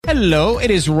Hello, it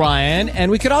is Ryan,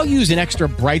 and we could all use an extra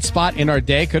bright spot in our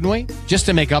day, couldn't we? Just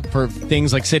to make up for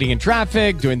things like sitting in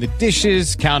traffic, doing the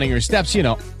dishes, counting your steps, you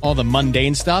know, all the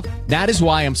mundane stuff. That is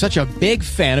why I'm such a big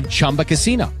fan of Chumba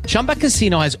Casino. Chumba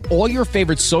Casino has all your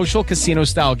favorite social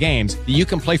casino-style games that you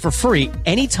can play for free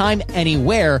anytime,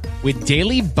 anywhere with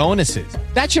daily bonuses.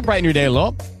 That should brighten your day a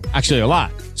little. Actually, a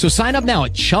lot. So sign up now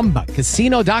at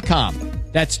ChumbaCasino.com.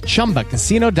 That's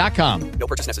ChumbaCasino.com. No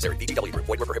purchase necessary. VGW Group.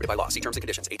 Void where prohibited by law. See terms and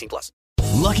conditions. 18+.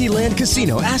 Lucky Land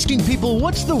Casino, asking people,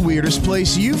 what's the weirdest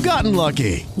place you've gotten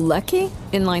lucky? Lucky?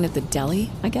 In line at the deli,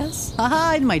 I guess?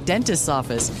 Aha, in my dentist's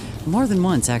office. More than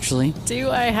once, actually.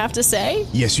 Do I have to say?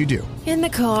 Yes, you do. In the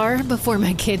car before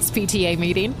my kids' PTA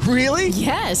meeting. Really?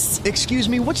 Yes. Excuse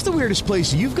me, what's the weirdest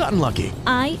place you've gotten lucky?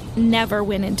 I never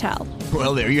win and tell.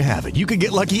 Well, there you have it. You can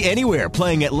get lucky anywhere,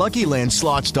 playing at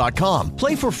LuckyLandSlots.com.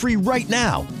 Play for free right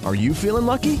now. Are you feeling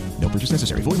lucky? No purchase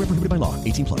necessary. Void where prohibited by law.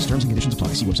 18+. Terms and conditions apply.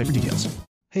 See website for details.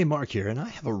 Hey, Mark here, and I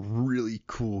have a really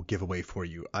cool giveaway for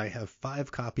you. I have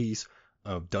 5 copies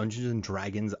of Dungeons &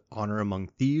 Dragons Honor Among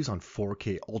Thieves on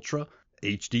 4K Ultra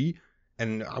HD,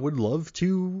 and I would love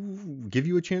to give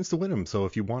you a chance to win them. So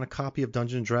if you want a copy of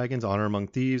Dungeons & Dragons Honor Among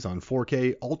Thieves on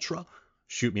 4K Ultra,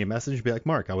 shoot me a message and be like,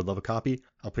 Mark, I would love a copy.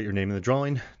 I'll put your name in the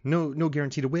drawing. No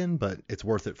guarantee to win, but it's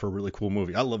worth it for a really cool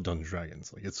movie. I love Dungeons &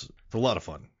 Dragons. Like it's a lot of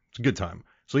fun. It's a good time.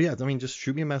 So yeah, I mean, just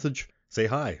shoot me a message. Say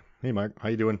hi. Hey, Mark, how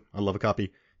you doing? I love a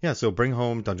copy. Yeah, so bring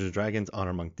home Dungeons & Dragons Honor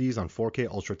Among Thieves on 4K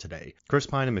Ultra today. Chris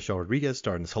Pine and Michelle Rodriguez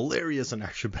star in this hilarious and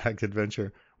action-packed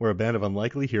adventure where a band of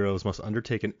unlikely heroes must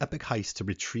undertake an epic heist to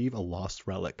retrieve a lost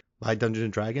relic. Buy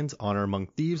Dungeons & Dragons Honor Among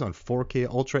Thieves on 4K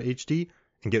Ultra HD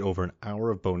and get over an hour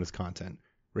of bonus content.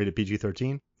 Rated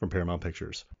PG-13 from Paramount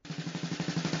Pictures.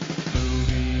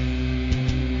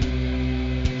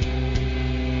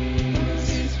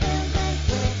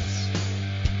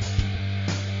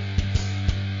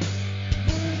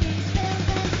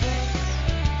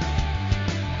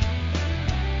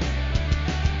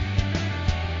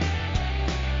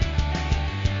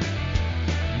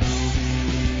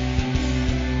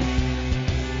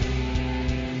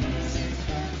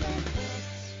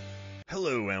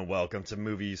 Welcome to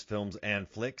Movies, Films, and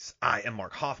Flicks. I am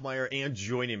Mark Hoffmeyer, and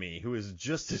joining me, who is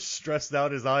just as stressed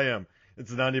out as I am,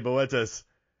 it's Nandi Boetas.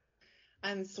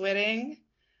 I'm sweating.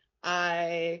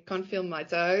 I can't feel my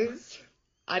toes.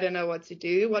 I don't know what to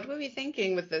do. What were we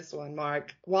thinking with this one,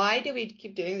 Mark? Why do we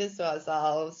keep doing this to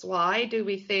ourselves? Why do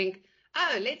we think,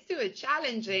 oh, let's do a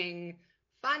challenging,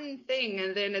 fun thing,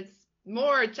 and then it's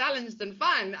more challenge than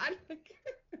fun?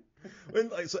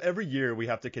 So every year we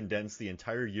have to condense the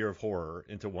entire year of horror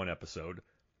into one episode.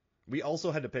 We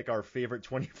also had to pick our favorite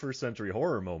 21st century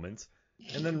horror moments.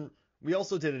 And then we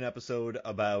also did an episode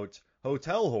about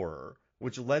hotel horror,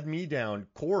 which led me down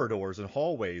corridors and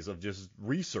hallways of just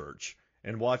research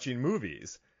and watching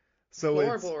movies. So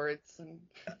floorboards.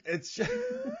 It's just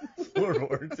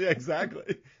floorboards. Yeah,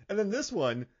 exactly. And then this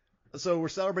one, so we're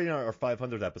celebrating our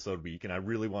 500th episode week, and I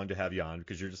really wanted to have you on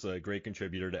because you're just a great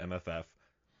contributor to MFF.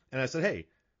 And I said, hey,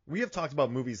 we have talked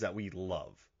about movies that we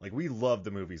love. Like, we love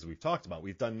the movies we've talked about.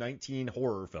 We've done 19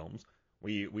 horror films.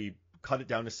 We cut it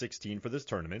down to 16 for this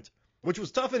tournament, which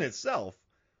was tough in itself.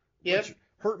 Yep. Which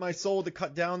hurt my soul to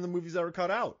cut down the movies that were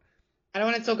cut out. I don't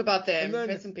want to talk about them.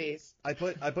 Rest in peace. I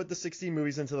put the 16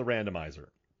 movies into the randomizer.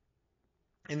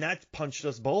 And that punched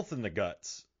us both in the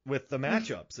guts with the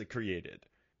matchups it created.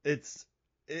 It's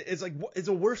like, it's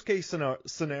a worst case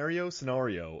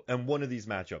scenario and one of these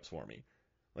matchups for me.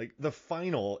 Like, the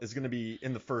final is going to be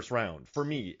in the first round, for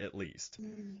me, at least.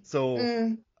 So...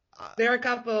 there are a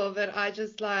couple that I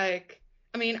just like...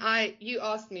 I mean, you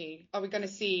asked me, are we going to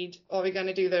seed, or are we going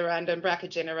to do the random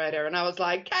bracket generator? And I was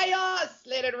like, chaos!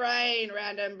 Let it rain!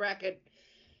 Random bracket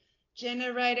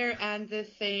generator, and the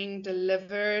thing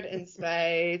delivered in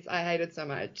spades. I hate it so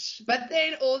much. But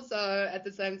then also, at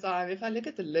the same time, if I look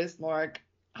at the list, Mark,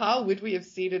 how would we have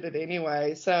seeded it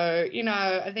anyway? So, you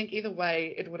know, I think either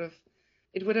way, it would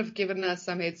have given us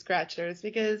some head scratchers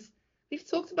because we've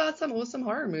talked about some awesome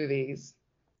horror movies.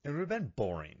 It would have been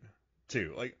boring,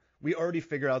 too. Like, we already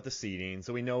figured out the seeding,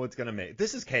 so we know it's going to make...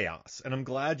 This is chaos, and I'm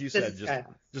glad you said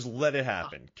just let it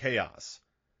happen. Chaos.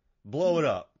 Blow it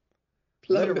up.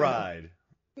 Let it ride.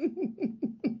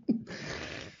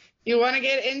 You want to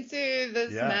get into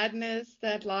this madness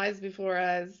that lies before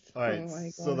us? All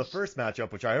right, so the first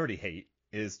matchup, which I already hate,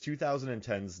 is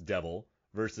 2010's Devil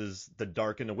versus The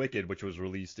Dark and the Wicked, which was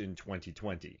released in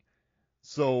 2020.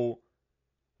 So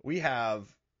we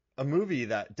have a movie,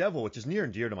 that Devil, which is near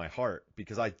and dear to my heart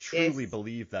because I truly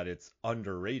believe that it's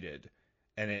underrated,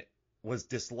 and it was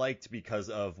disliked because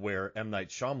of where M. Night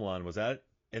Shyamalan was at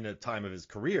in a time of his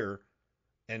career,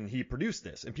 and he produced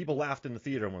this, and people laughed in the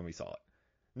theater when we saw it.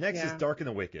 Next is Dark and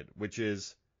the Wicked, which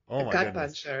is, oh my gut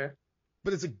goodness. puncher.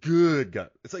 But it's a good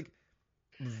gut. It's like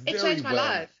very It changed my well.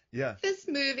 life. Yeah. This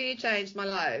movie changed my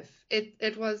life.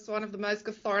 It was one of the most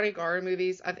cathartic horror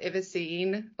movies I've ever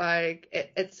seen. Like,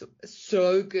 it's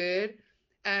so good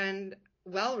and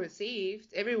well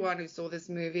received. Everyone who saw this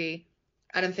movie,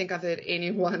 I don't think I've heard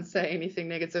anyone say anything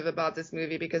negative about this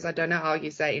movie, because I don't know how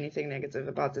you say anything negative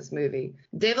about this movie.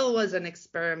 Devil was an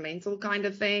experimental kind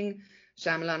of thing.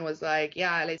 Shyamalan was like,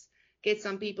 yeah, let's get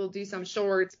some people, do some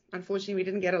shorts. Unfortunately, we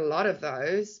didn't get a lot of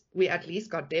those. We at least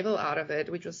got Devil out of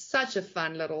it, which was such a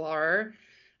fun little horror.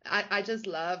 I just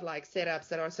love like setups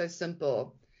that are so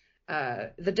simple.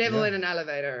 The Devil in an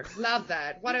elevator. Love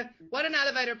that. What an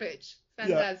elevator pitch.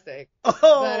 Fantastic. Yeah.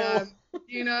 Oh!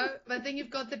 But, but then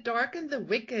you've got The Dark and the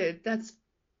Wicked. That's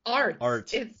art.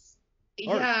 It's,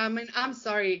 art. Yeah, I mean, I'm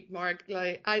sorry, Mark.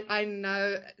 Like, I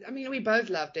know, I mean, we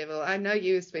both love Devil. I know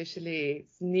you especially,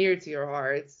 it's near to your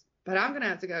heart. But I'm going to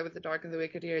have to go with The Dark and the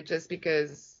Wicked here just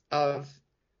because of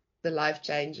the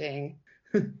life-changing.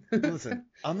 Listen,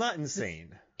 I'm not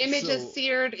insane. Images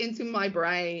seared into my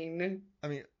brain. I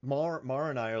mean, Mar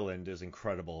in Ireland is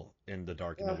incredible in The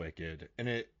Dark and the Wicked. And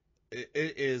it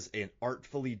is an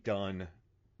artfully done,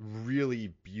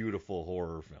 really beautiful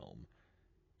horror film.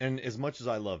 And as much as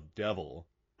I love Devil,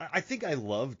 I think I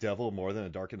love Devil more than The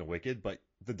Dark and the Wicked, but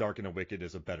The Dark and the Wicked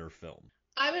is a better film.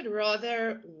 I would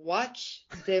rather watch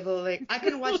Devil. Like, I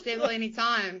can watch Devil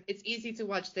anytime. It's easy to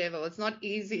watch Devil. It's not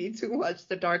easy to watch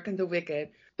The Dark and the Wicked.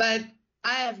 But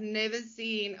I have never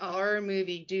seen a horror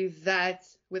movie do that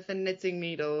with a knitting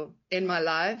needle in my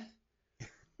life.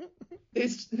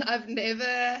 I've never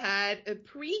had a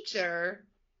preacher.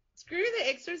 Screw The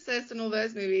Exorcist and all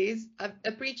those movies.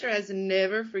 A preacher has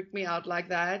never freaked me out like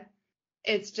that.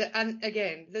 It's just, and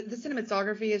again, the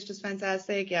cinematography is just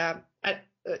fantastic. Yeah.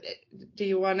 Do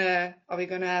you want to, are we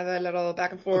going to have a little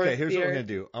back and forth? Okay, here's what we're going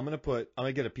to do. I'm going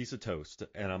to get a piece of toast,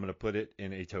 and I'm going to put it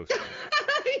in a toaster.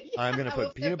 I'm going to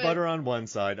put peanut butter on one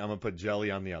side. I'm going to put jelly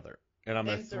on the other. And I'm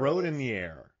going to throw it in the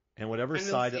air. And whatever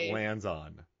side it lands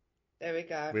on. There we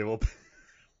go.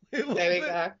 There we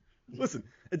go. Listen,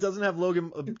 it doesn't have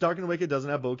Dark and the Wicked doesn't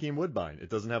have Bokeem Woodbine.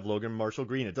 It doesn't have Logan Marshall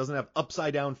Green. It doesn't have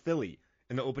Upside Down Philly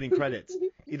in the opening credits.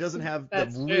 It doesn't have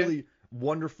the really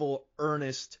wonderful,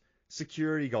 earnest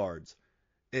security guards.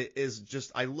 It is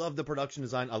just, I love the production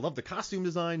design. I love the costume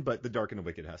design, but The Dark and the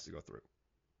Wicked has to go through.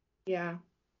 Yeah.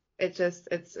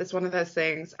 It's one of those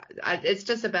things. It's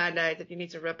just a Band-Aid that you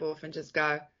need to rip off and just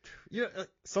go. Yeah,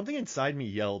 something inside me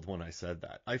yelled when I said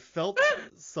that. I felt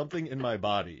something in my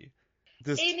body.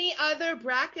 Any other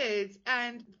brackets,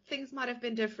 and things might have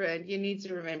been different. You need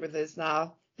to remember this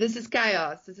now. This is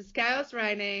chaos. This is chaos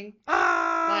reigning.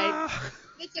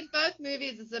 Listen, both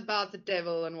movies is about the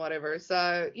devil and whatever.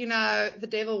 So, the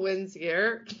devil wins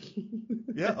here.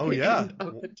 Yeah. Oh, yeah.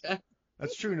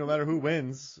 That's true. No matter who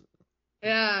wins.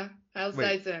 Yeah. Hail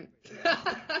Satan.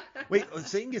 Wait,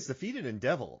 Satan gets defeated in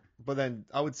Devil, but then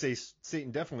I would say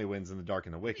Satan definitely wins in The Dark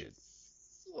and the Wicked.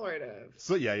 Sort of.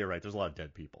 So, yeah, you're right. There's a lot of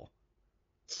dead people.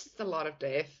 Just a lot of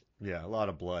death. Yeah, a lot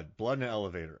of blood. Blood in an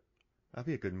elevator. That'd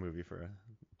be a good movie for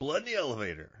Blood in the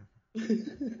Elevator.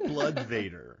 Blood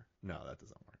Vader. No, that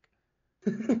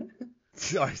doesn't work.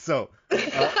 Sorry, so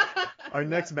our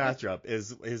next matchup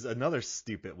is another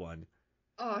stupid one.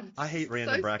 Oh, I hate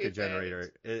random so bracket stupid.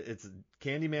 generator. It's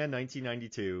Candyman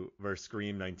 1992 versus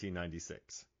Scream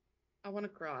 1996. I want to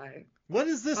cry. What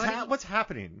is this? What's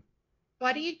happening?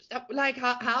 Why do you, like,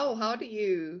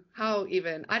 how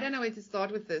even? I don't know where to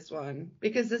start with this one,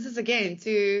 because this is, again,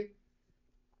 two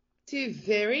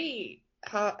very,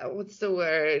 what's the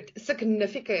word?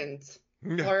 Significant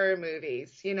horror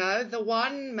movies, the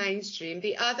one mainstream,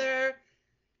 the other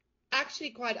actually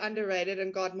quite underrated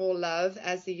and got more love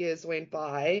as the years went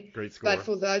by. Great score. But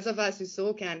for those of us who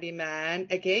saw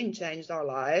Candyman, again, changed our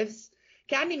lives.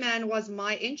 Candyman was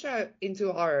my intro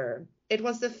into horror. It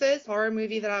was the first horror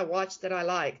movie that I watched that I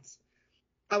liked.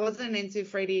 I wasn't into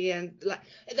Freddy, and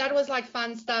that was like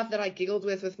fun stuff that I giggled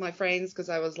with my friends because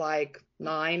I was like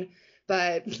 9.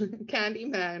 But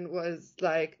Candyman was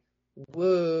like,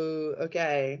 whoa,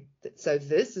 okay, so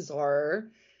this is horror.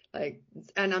 Like,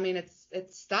 and I mean,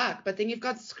 it's stuck. But then you've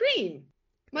got Scream.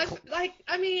 My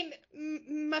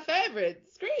favorite,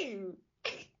 Scream.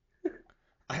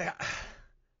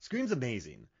 Scream's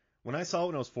amazing. When I saw it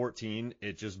when I was 14,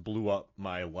 it just blew up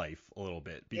my life a little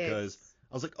bit because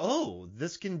I was like, oh,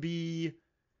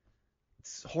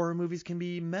 horror movies can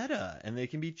be meta and they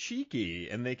can be cheeky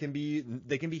and they can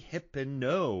be hip and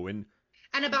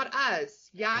And about us,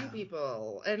 young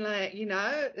people, and like, you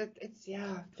know, it's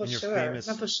for and your sure. famous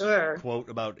No, for sure. quote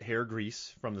about hair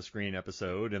grease from the Screen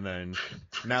episode, and then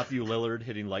Matthew Lillard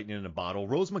hitting lightning in a bottle.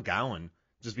 Rose McGowan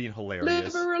just being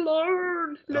hilarious. Let her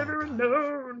alone. Let her God.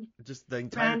 alone. Just the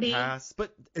entire Randy. cast,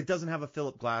 but it doesn't have a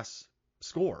Philip Glass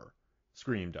score.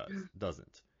 Scream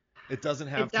doesn't. It doesn't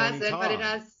have It doesn't, Tony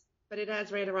Todd. but it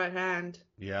has Ray the Right Hand.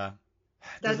 Yeah.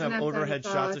 It Doesn't doesn't have have Tony overhead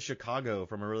shots Todd. of Chicago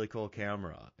from a really cool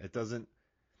camera. It doesn't.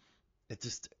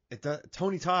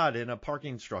 Tony Todd in a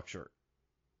parking structure.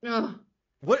 Oh,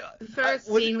 What? the first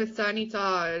scene with Tony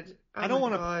Todd. Oh I don't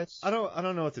want want to. to. I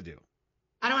don't know what to do.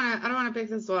 I don't want to pick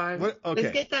this one. What? Okay.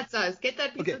 Let's get that toast. Get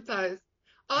that piece Okay. of toast.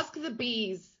 Ask the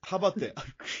bees. How about this?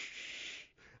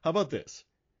 How about this?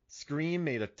 Scream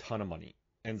made a ton of money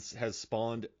and has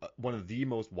spawned one of the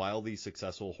most wildly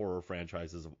successful horror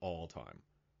franchises of all time.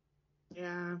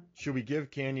 Yeah. Should we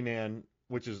give Candyman,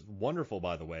 which is wonderful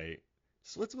by the way,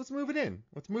 so let's move it in.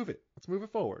 Let's move it. Let's move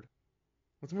it forward.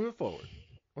 Let's move it forward.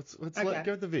 Let's Okay.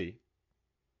 give it the V.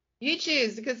 You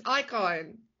choose, because I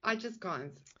can't. I just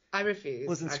can't. I refuse.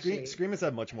 Listen, actually. Scream has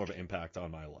had much more of an impact on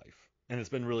my life, and it's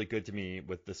been really good to me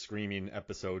with the Screaming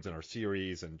episodes in our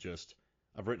series, and just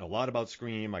I've written a lot about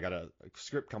Scream. I got a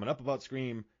script coming up about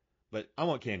Scream, but I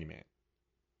want Candyman.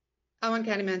 I want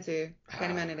Candyman too.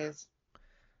 Candyman it is.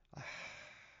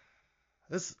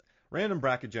 This random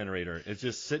bracket generator is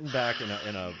just sitting back in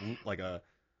a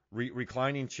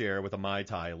reclining chair with a Mai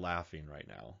Tai laughing right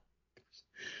now.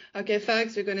 Okay,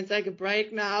 folks, we're going to take a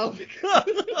break now.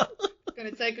 We're going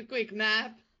to take a quick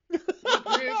nap.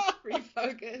 Regroup,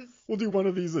 refocus. We'll do one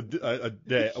of these a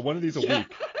day, one of these a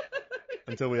week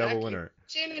until we have a winner.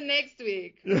 Tune in next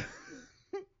week.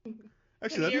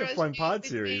 Actually, that'd be a fun pod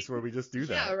series where we just do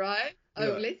that. Yeah, right? Yeah.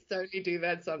 Oh, let's totally do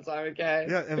that sometime, okay?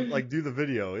 Yeah, and like do the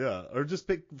video, yeah, or just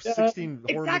pick 16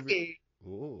 horror movies.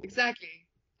 Exactly. Exactly.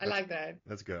 I like that.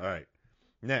 That's good. All right.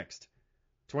 Next,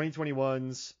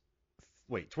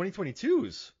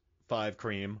 2022's 5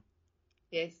 Cream.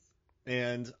 Yes.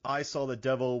 And I Saw the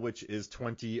Devil, which is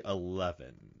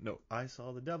 2011. No, I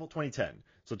Saw the Devil, 2010.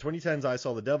 So 2010's I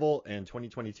Saw the Devil and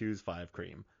 2022's 5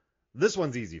 Cream. This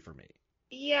one's easy for me.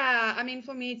 Yeah, I mean,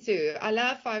 for me too. I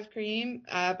love 5 Cream,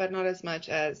 but not as much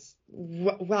as,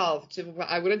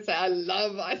 I wouldn't say I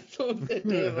love I Saw the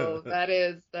Devil. That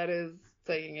is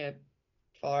taking it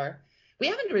far. We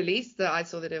haven't released the I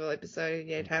Saw the Devil episode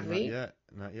yet, have we?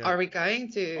 Not yet. Are we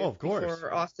going to? Oh, of course. Before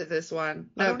or after this one?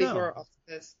 I No, don't know. before or after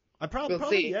this. I probably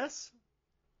see. yes.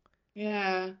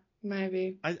 Yeah,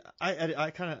 maybe. I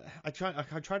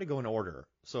try to go in order.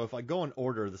 So if I go in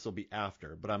order, this will be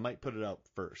after, but I might put it out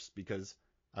first because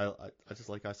I just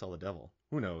like I Saw the Devil.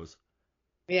 Who knows?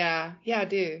 Yeah, I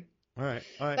do. All right.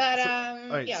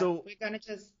 But So we're gonna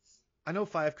just. I know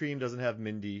 5 Cream doesn't have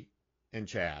Mindy and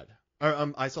Chad.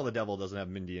 Or I Saw the Devil doesn't have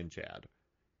Mindy and Chad,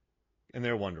 and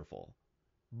they're wonderful.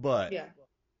 But Yeah.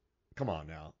 come on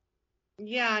now.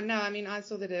 Yeah, no, I mean, I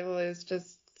Saw the Devil is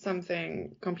just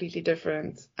something completely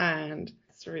different, and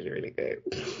it's really, really good.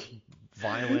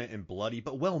 Violent and bloody,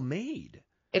 but well made.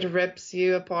 It rips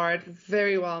you apart,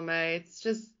 very well made. It's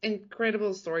just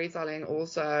incredible storytelling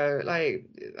also. Like,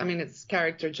 I mean, it's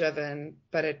character driven,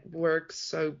 but it works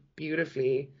so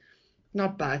beautifully.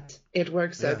 It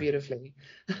works so beautifully.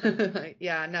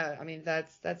 Yeah, no, I mean,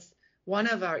 that's one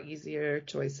of our easier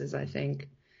choices, I think.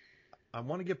 I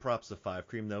want to give props to 5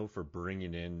 Cream, though, for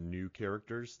bringing in new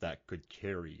characters that could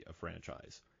carry a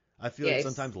franchise. I feel like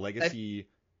sometimes legacy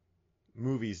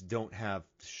movies don't have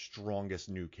the strongest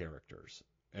new characters.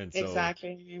 And so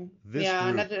Exactly. this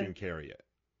group can carry it.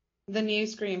 The new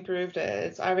Scream proved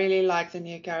it. I really like the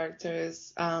new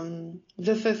characters.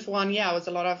 The fifth one, was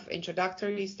a lot of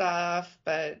introductory stuff,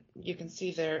 but you can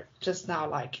see they're just now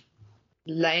like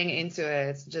laying into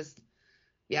it. Just,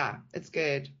 it's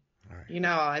good. All right. You know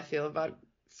how I feel about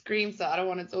Scream, so I don't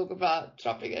want to talk about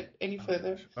dropping it any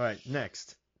further. All right,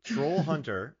 next. Troll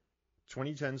Hunter,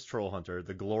 2010's Troll Hunter,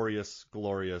 the glorious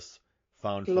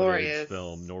found footage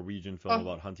film, Norwegian film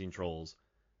about hunting trolls.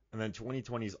 And then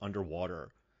 2020's Underwater,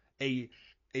 a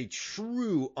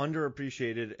true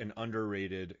underappreciated and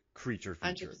underrated creature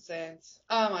feature. 100%.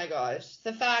 Oh my gosh.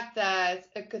 The fact that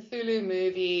a Cthulhu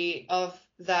movie of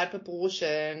that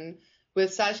proportion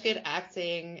with such good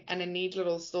acting and a neat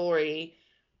little story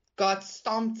got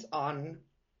stomped on.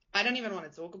 I don't even want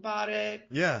to talk about it.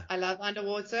 Yeah. I love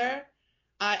Underwater.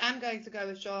 I am going to go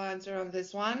with Troll Hunter on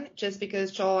this one, just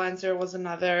because Troll Hunter was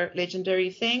another legendary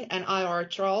thing, and I are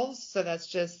trolls, so that's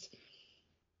just,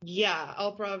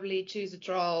 I'll probably choose a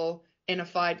troll in a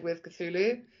fight with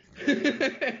Cthulhu.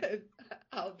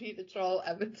 I'll be the troll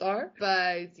avatar.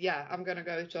 But yeah, I'm gonna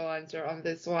go with Troll Hunter on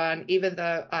this one. Even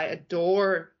though I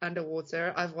adore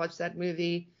Underwater, I've watched that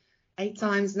movie 8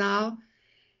 times now.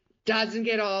 Doesn't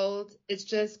get old. It's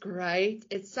just great.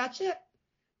 It's such an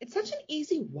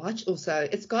easy watch. Also,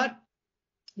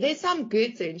 there's some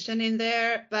good tension in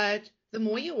there, but the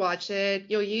more you watch it,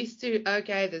 you're used to,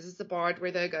 okay, this is the part where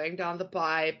they're going down the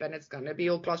pipe and it's going to be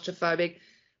all claustrophobic.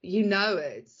 You know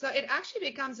it. So it actually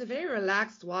becomes a very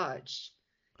relaxed watch.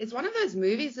 It's one of those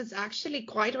movies that's actually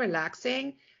quite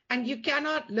relaxing and you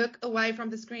cannot look away from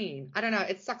the screen. I don't know.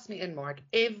 It sucks me in, Mark,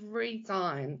 every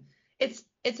time.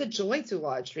 It's a joy to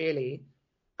watch, really.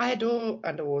 I adore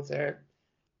Underwater.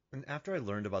 And after I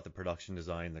learned about the production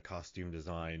design, the costume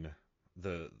design,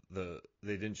 they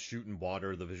didn't shoot in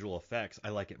water, the visual effects, I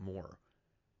like it more.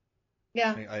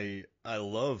 Yeah. I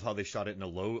love how they shot it in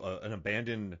an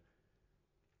abandoned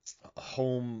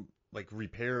home, like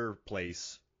repair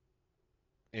place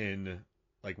in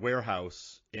like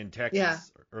warehouse in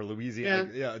Texas or Louisiana.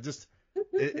 Yeah, just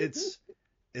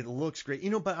it looks great.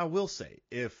 But I will say,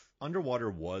 if Underwater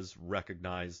was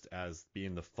recognized as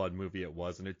being the fun movie it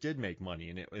was, and it did make money,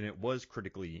 and it was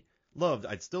critically loved,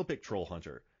 I'd still pick Troll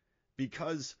Hunter,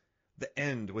 because the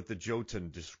end with the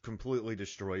Jotun just completely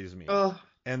destroys me. Oh,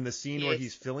 and the scene where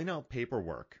he's filling out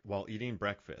paperwork while eating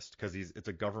breakfast, because it's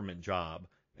a government job,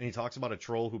 and he talks about a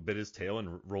troll who bit his tail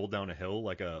and rolled down a hill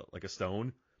like a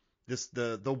stone.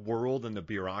 The world and the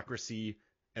bureaucracy,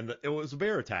 and it was a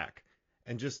bear attack.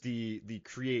 And just the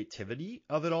creativity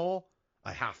of it all,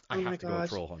 I have to go with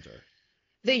Troll Hunter.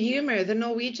 The humor, the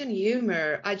Norwegian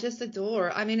humor, I just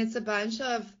adore. I mean, it's a bunch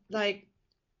of like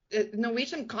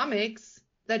Norwegian comics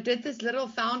that did this little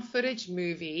found footage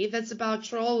movie that's about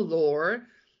troll lore,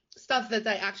 stuff that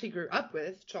they actually grew up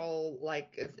with, troll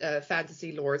like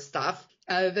fantasy lore stuff.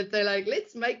 That they're like,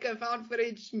 let's make a found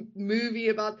footage movie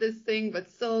about this thing,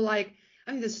 but still like,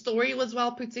 I mean, the story was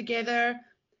well put together.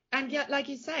 And yet, like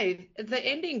you say, the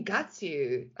ending guts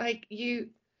you. Like you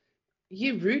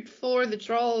root for the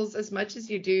trolls as much as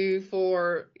you do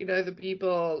for, the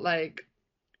people. Like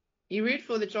you root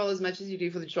for the troll as much as you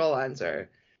do for the Troll Hunter.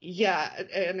 Yeah,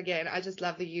 and again, I just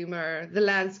love the humor. The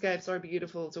landscapes are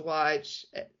beautiful to watch.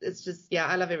 It's just, yeah,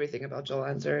 I love everything about Troll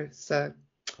Hunter. So.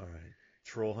 All right,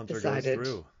 Troll Hunter decided. Goes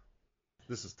through.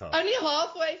 This is tough. Only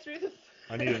halfway through the.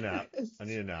 I need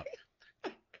a nap.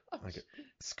 Okay.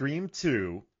 Scream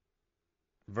 2.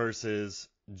 Versus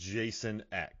Jason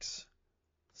X.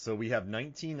 So we have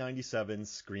 1997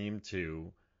 Scream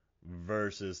 2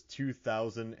 versus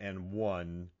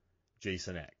 2001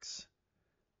 Jason X.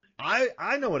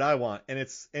 I know what I want, and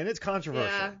it's controversial.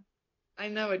 Yeah, I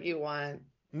know what you want.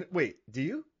 Wait, do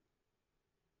you?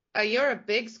 You're a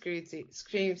big Scream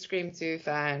 2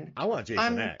 fan. I want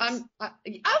Jason X.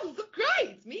 Oh,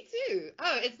 great! Me too.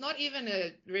 Oh, it's not even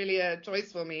really a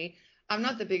choice for me. I'm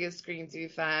not the biggest Scream 2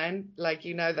 fan, like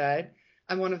you know that.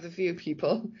 I'm one of the few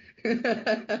people.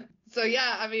 So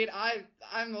yeah, I mean,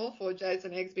 I'm all for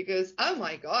Jason X because, oh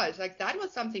my gosh, like that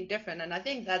was something different, and I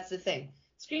think that's the thing.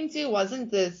 Scream 2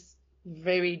 wasn't this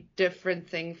very different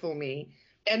thing for me,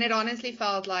 and it honestly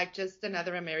felt like just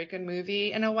another American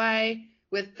movie in a way,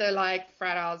 with the like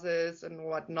frat houses and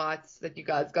whatnot that you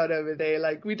guys got over there.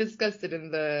 Like we discussed it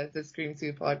in the Scream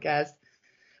 2 podcast.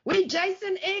 When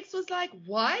Jason X was like,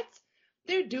 what?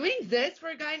 They're doing this.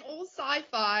 We're going all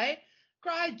sci-fi,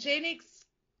 cryogenics,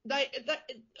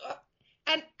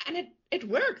 and it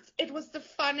worked. It was the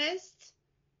funnest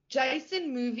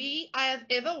Jason movie I have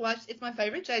ever watched. It's my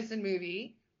favorite Jason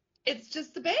movie. It's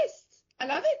just the best. I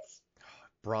love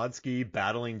it. Brodsky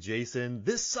battling Jason.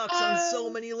 This sucks on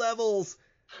so many levels.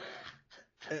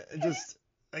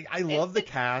 I love the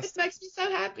cast. It makes me so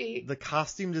happy. The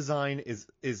costume design is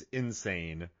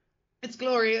insane. It's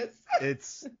glorious.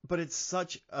 But it's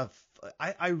such a.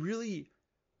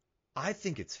 I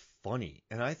think it's funny,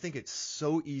 and I think it's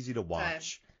so easy to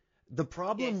watch. The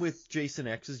problem with Jason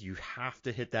X is you have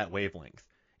to hit that wavelength,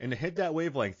 and to hit that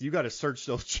wavelength, you got to search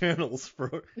those channels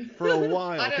for a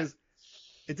while because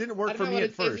it didn't work for me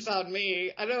at first. I don't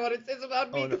know what it says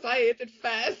about me because I hit it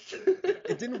fast.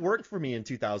 It didn't work for me in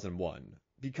 2001.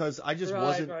 Because I just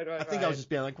wasn't. I think I was just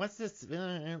being like, "What's this?"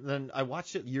 And then I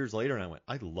watched it years later, and I went,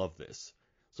 "I love this."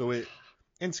 So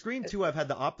and Scream 2, I've had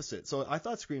the opposite. So I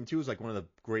thought Scream 2 was like one of the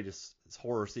greatest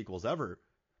horror sequels ever.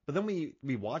 But then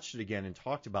we watched it again and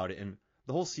talked about it, and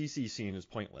the whole CC scene is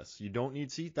pointless. You don't need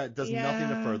that does nothing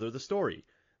to further the story.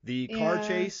 The car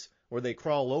chase where they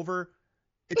crawl over,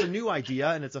 it's a new idea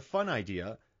and it's a fun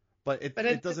idea, but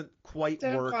it doesn't quite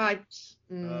work.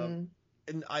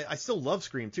 And I still love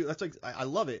Scream 2. That's like I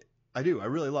love it. I do. I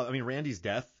really love it. I mean, Randy's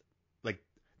death, like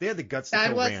they had the guts to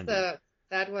kill Randy.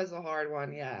 that was a hard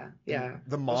one. Yeah. Yeah.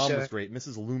 The for mom sure. was great,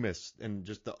 Mrs. Loomis, and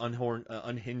just the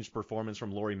unhinged performance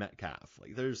from Laurie Metcalf.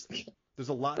 Like there's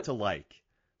a lot to like,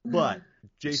 but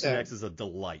Jason Sure. X is a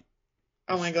delight.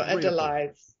 Oh my God, a Straight up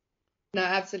delight. No,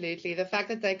 absolutely. The fact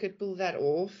that they could pull that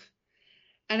off.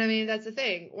 And I mean, that's the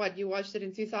thing. What, you watched it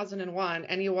in 2001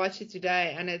 and you watch it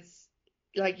today and it's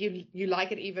like you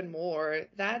like it even more.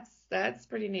 That's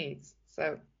pretty neat.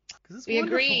 So 'Cause it's we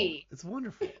wonderful. agree. It's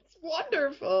wonderful. It's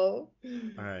wonderful.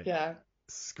 All right. Yeah.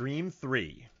 Scream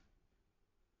 3.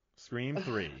 Scream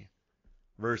 3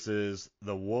 versus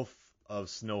The Wolf of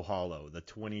Snow Hollow, the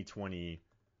 2020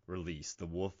 release, The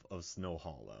Wolf of Snow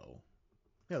Hollow.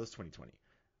 Yeah, it was 2020.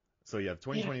 So you have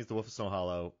 2020 is The Wolf of Snow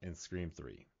Hollow and Scream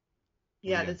 3.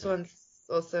 Yeah, do you this think? one's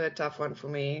also a tough one for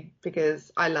me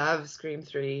because I love Scream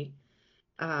 3.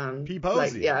 P. Like,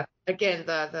 Posey. yeah, again,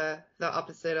 the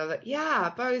opposite of it. Yeah,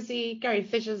 Posey, Gary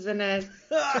Fisher's in it.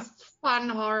 Just fun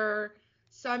horror.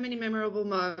 So many memorable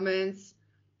moments.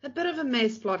 A bit of a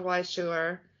mess plot-wise,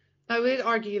 sure. I would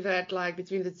argue that, like,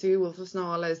 between the two, Wolf of Snow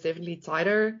Hollow is definitely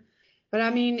tighter. But I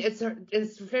mean,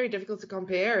 it's very difficult to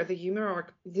compare. The humor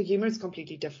is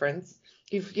completely different.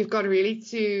 You've got really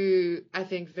two, I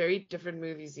think, very different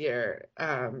movies here.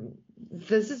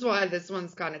 This is why this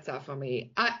one's kind of tough for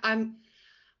me.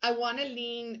 I want to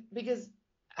lean because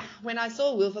when I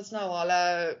saw Wolf of Snow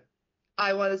Hollow,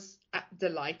 I was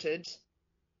delighted.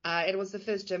 It was the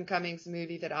first Jim Cummings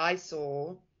movie that I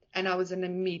saw, and I was an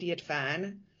immediate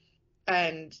fan.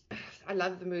 And I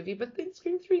love the movie, but then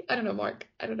Scream 3, I don't know, Mark.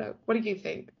 I don't know. What do you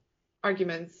think?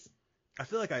 Arguments? I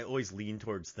feel like I always lean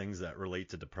towards things that relate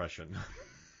to depression.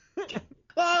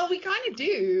 Well, we kind of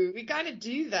do. We kind of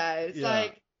do that. It's Yeah.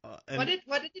 like, And what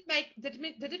did it make?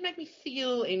 Did it make me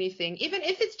feel anything? Even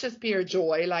if it's just pure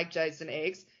joy, like Jason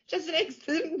X. Jason X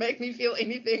didn't make me feel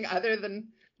anything other than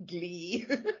glee.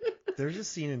 there's a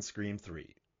scene in Scream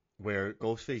 3 where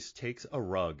Ghostface takes a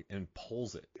rug and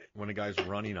pulls it when a guy's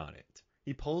running on it.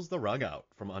 He pulls the rug out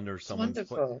from under someone's foot.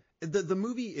 Wonderful. The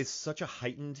movie is such a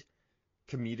heightened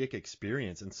comedic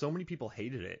experience, and so many people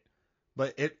hated it.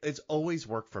 But it's always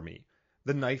worked for me.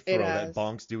 The knife It throw that has.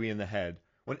 bonks Dewey in the head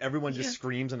when everyone just Yeah.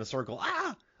 screams in a circle,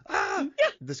 ah, ah,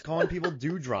 just calling people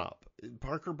Dewdrop.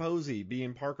 Parker Posey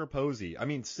being Parker Posey. I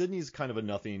mean, Sydney's kind of a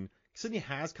nothing. Sydney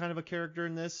has kind of a character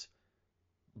in this,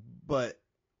 but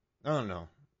I don't know.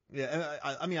 Yeah,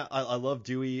 I mean, I love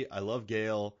Dewey. I love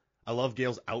Gail. I love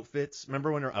Gail's outfits.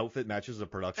 Remember when her outfit matches the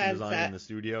production design in the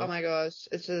studio? Oh my gosh,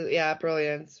 it's just, yeah,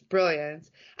 brilliant, brilliant.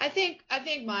 I think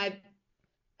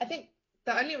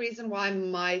the only reason why I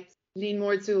might lean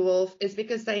more to Wolf is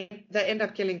because they end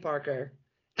up killing Parker,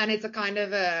 and it's a kind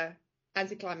of a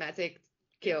anticlimactic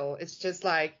kill. It's just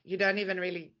like you don't even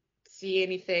really see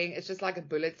anything. It's just like a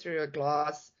bullet through a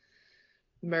glass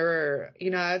mirror, you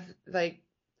know, like,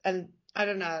 and I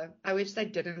don't know. I wish they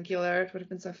didn't kill her. It would have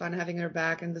been so fun having her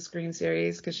back in the Scream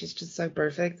series because she's just so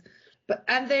perfect. But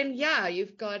and then yeah,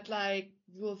 you've got like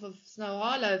Wolf of Snow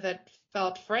Hollow that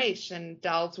felt fresh and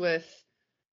dealt with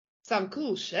some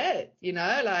cool shit, you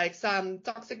know, like some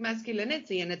toxic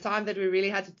masculinity in a time that we really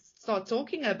had to start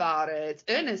talking about it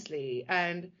earnestly,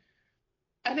 and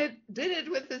it did it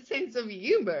with a sense of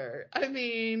humor. I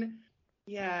mean,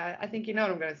 yeah, I think you know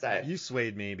what I'm gonna say. You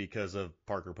swayed me because of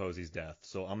Parker Posey's death,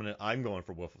 so I'm going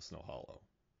for Wolf of Snow Hollow.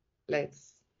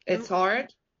 It's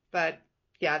hard, but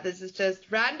yeah, this is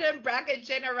just random bracket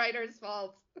generator's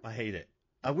fault. I hate it.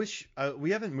 I wish we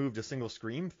haven't moved a single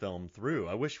Scream film through.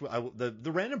 I wish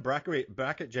the random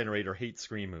bracket generator hates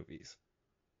Scream movies.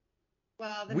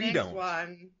 Well, the We next don't.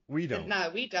 one. We don't.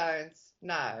 No, we don't.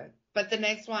 No. But the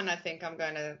next one, I think I'm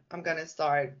gonna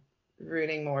start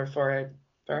rooting more for it,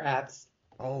 perhaps.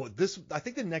 Oh, I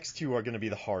think the next two are going to be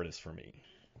the hardest for me.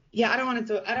 Yeah, I don't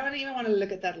even want to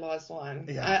look at that last one.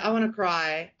 Yeah. I want to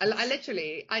cry. I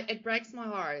literally, it breaks my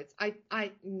heart.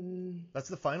 That's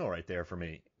the final right there for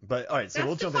me. But all right, so That's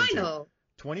we'll the jump into final.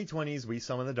 2020's We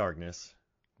Summon the Darkness,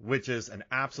 which is an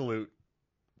absolute,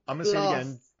 I'm going to say it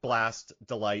again, blast,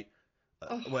 delight.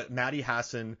 What Maddie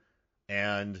Hassan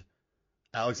and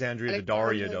Alexandria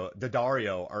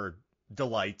Daddario are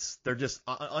delights. They're just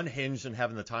unhinged and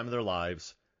having the time of their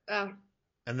lives. Oh,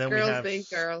 And then girls we have being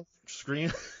girls.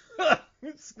 Scream.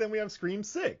 Then we have Scream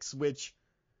 6, which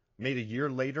made a year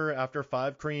later after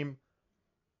 5 Cream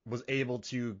was able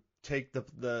to take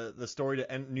the story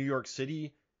to end New York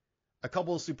City. A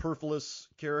couple of superfluous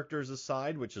characters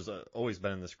aside, which has always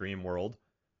been in the Scream world.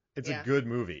 It's a good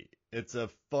movie. It's a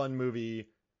fun movie.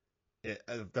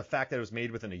 The fact that it was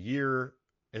made within a year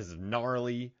is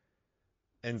gnarly.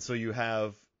 And so you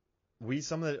have We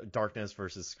Summon the Darkness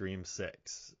versus Scream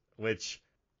 6, which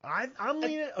I'm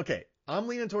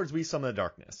leaning towards We Summon the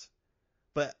Darkness.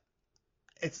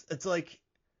 it's like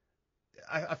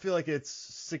I feel like it's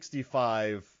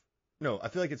 65. No, I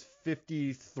feel like it's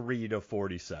 53 to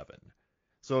 47.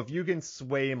 So if you can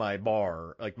sway my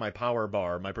bar, like my power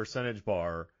bar, my percentage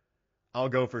bar, I'll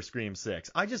go for Scream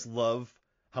 6. I just love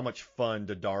how much fun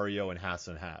Daddario and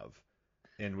Hassan have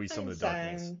in We Summon the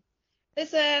Darkness.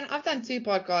 Listen, I've done 2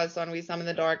 podcasts on We Summon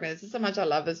the Darkness. It's so much I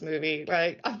love this movie.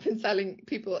 Like, I've been telling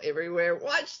people everywhere,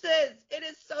 watch this. It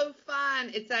is so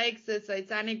fun. It takes the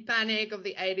satanic panic of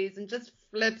the 80s and just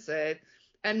flips it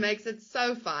and makes it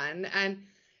so fun. And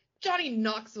Johnny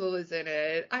Knoxville is in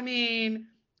it. I mean,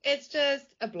 it's just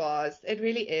a blast. It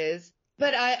really is.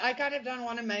 But I kind of don't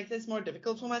want to make this more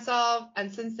difficult for myself.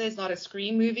 And since there's not a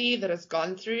Scream movie that has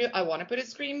gone through, I want to put a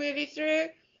Scream movie through.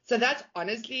 So that's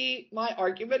honestly my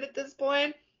argument at this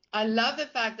point. I love the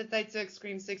fact that they took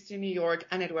Scream 6 to New York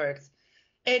and it worked.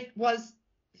 It was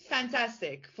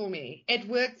fantastic for me. It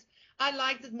worked. I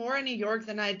liked it more in New York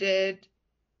than I did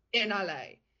in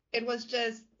LA. It was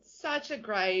just such a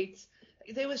great,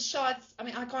 there was shots. I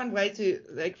mean, I can't wait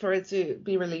for it to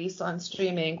be released on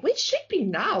streaming, which should be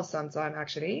now sometime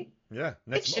actually. Yeah.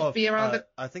 It should be around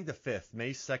I think the 5th,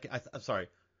 May 2nd. I'm sorry.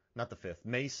 Not the 5th,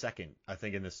 May 2nd, I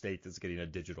think in the States it's getting a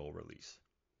digital release.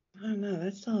 I don't know,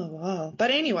 that's still a while.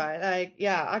 But anyway, like,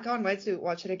 yeah, I can't wait to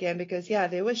watch it again because, yeah,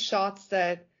 there were shots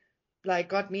that, like,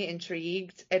 got me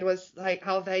intrigued. It was, like,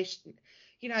 how they,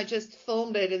 just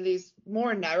filmed it in these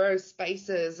more narrow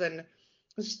spaces and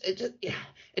it just, yeah,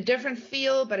 a different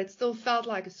feel, but it still felt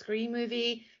like a Scream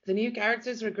movie. The new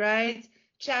characters were great.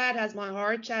 Chad has my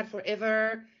heart, Chad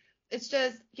forever. It's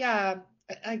just, yeah,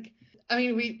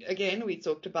 we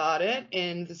talked about it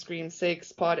in the Scream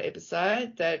 6 pod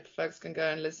episode that folks can go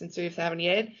and listen to if they haven't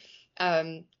yet.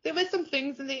 There were some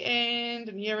things in the end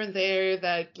and here and there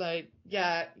that, like,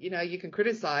 yeah, you can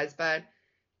criticize, but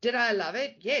did I love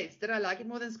it? Yes. Did I like it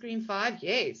more than Scream 5?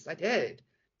 Yes, I did.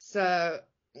 So,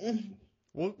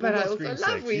 but I also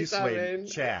love We Summon.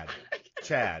 Chad,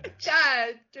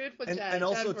 do it for Chad. And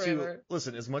also, Chad too,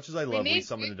 listen, as much as I love We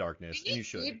Summon the Darkness, and you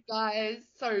should.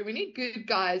 We need good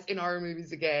guys in horror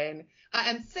movies again. I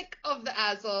am sick of the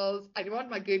assholes. I want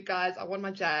my good guys. I want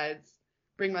my Chads.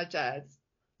 Bring my Chads.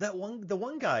 The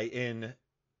one guy in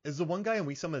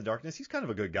We Summon the Darkness, he's kind of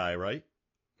a good guy, right?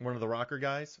 One of the rocker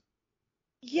guys?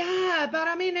 Yeah, but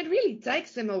I mean, it really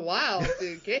takes him a while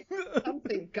to get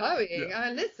something going. Yeah. I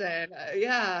mean, listen,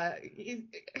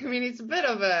 he's a bit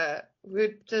of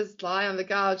would just lie on the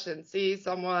couch and see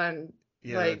someone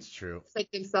that's true. set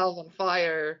himself on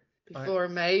fire before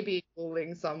maybe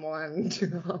fooling someone to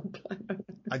help.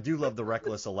 I do love the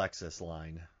reckless Alexis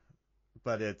line,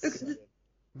 but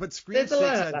Scream 6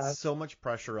 had so much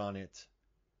pressure on it,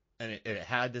 and it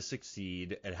had to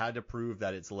succeed. It had to prove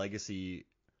that its legacy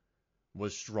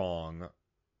was strong,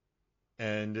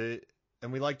 and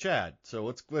we like Chad, so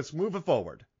let's move it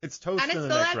forward. It's toast in the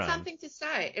next round. And it still had something to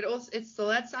say. It still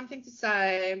had something to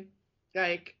say.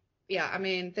 Like, yeah, I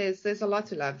mean, there's a lot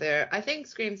to love there. I think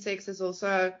Scream 6 is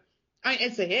also,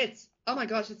 it's a hit. Oh my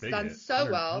gosh, it's done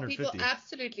so well. People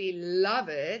absolutely love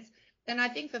it, and I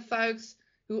think the folks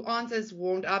who aren't as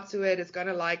warmed up to it is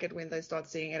gonna like it when they start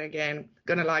seeing it again.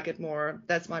 Gonna like it more.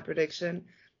 That's my prediction,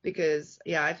 because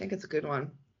yeah, I think it's a good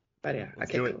one. But yeah,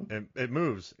 let's do it. Cool. It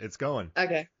moves. It's going.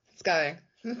 Okay, it's going.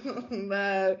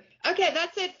 Okay,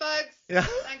 that's it, folks. Yeah.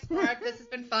 Thanks, Mark. This has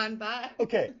been fun. Bye.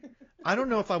 Okay. I don't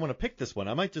know if I want to pick this one.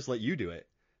 I might just let you do it,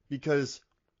 because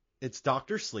it's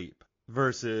Dr. Sleep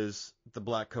versus The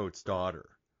Black Coat's Daughter,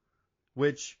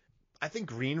 which I think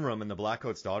Green Room and The Black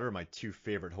Coat's Daughter are my 2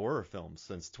 favorite horror films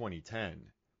since 2010,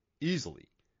 easily.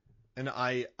 And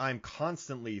I'm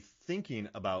constantly thinking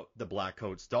about The Black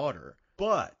Coat's Daughter,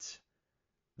 but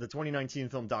the 2019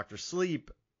 film Dr. Sleep,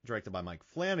 directed by Mike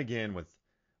Flanagan,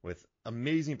 with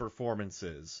amazing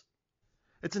performances.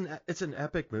 It's an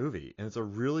epic movie, and it's a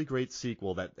really great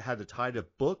sequel that had to tie the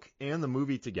book and the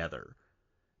movie together.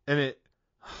 And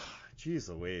jeez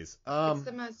Louise. It's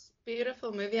the most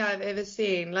beautiful movie I've ever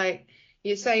seen. Like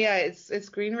you say, yeah, it's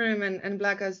Green Room and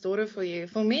Black Coat's Daughter for you.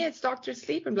 For me, it's Dr.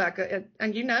 Sleep and Black Coat,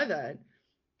 and you know that.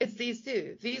 It's these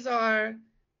two. These are.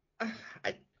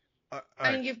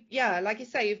 I mean, like you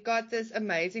say, you've got this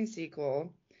amazing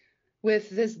sequel with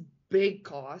this big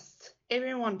cast,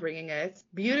 everyone bringing it,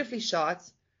 beautifully shot,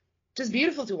 just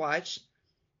beautiful to watch,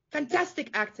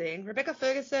 fantastic acting. Rebecca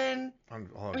Ferguson,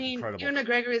 incredible. Ewan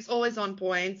McGregor is always on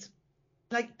point.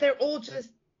 Like, they're all just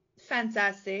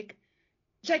fantastic.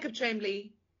 Jacob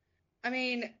Tremblay, I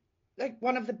mean, like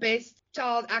one of the best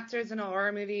child actors in a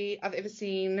horror movie I've ever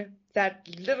seen. That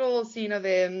little scene of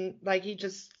him, like he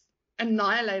just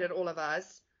annihilated all of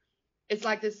us. It's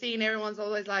like the scene everyone's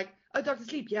always like, oh, Dr.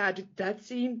 Sleep, yeah, that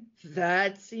scene.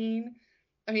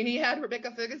 I mean, he had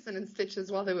Rebecca Ferguson in stitches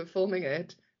while they were filming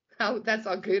it. That's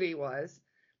how good he was.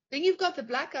 Then you've got the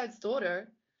Blackout's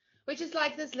daughter, which is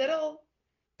like this little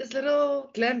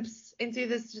glimpse into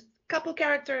this couple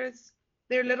characters,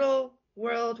 their little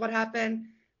world, what happened,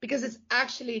 because it's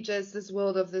actually just this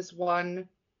world of this one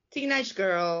teenage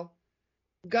girl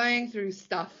going through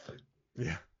stuff.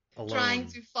 Yeah. Alone. Trying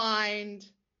to find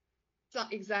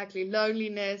exactly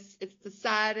loneliness. It's the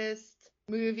saddest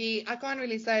movie. I can't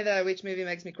really say though which movie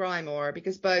makes me cry more,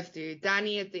 because both do.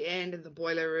 Danny at the end in the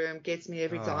boiler room gets me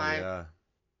every time.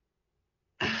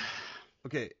 Yeah.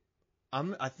 Okay,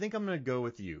 I think I'm gonna go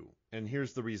with you, and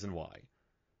here's the reason why.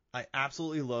 I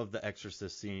absolutely love the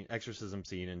exorcism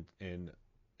scene in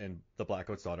The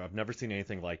Blackout's Daughter. I've never seen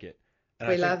anything like it. And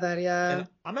we love that, yeah. And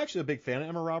I'm actually a big fan of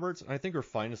Emma Roberts, and I think her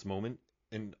finest moment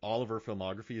in all of her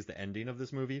filmography is the ending of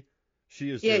this movie. She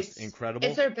is just incredible.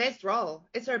 It's her best role.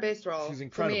 She's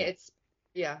incredible. For me,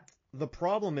 yeah. The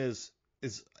problem is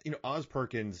Oz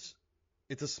Perkins.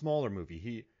 It's a smaller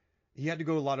movie. He had to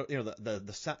go a lot of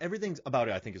the sound, everything about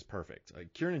it I think is perfect.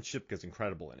 Kiernan Shipka's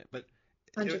incredible in it, but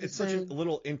it's such a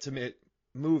little intimate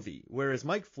movie. Whereas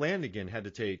Mike Flanagan had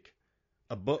to take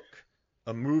a book,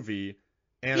 a movie,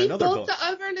 and another book. He built the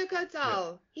Overlook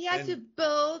Hotel. Yeah. He had to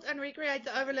build and recreate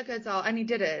the Overlook Hotel, and he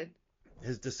did it.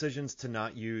 His decisions to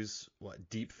not use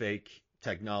deep fake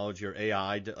technology or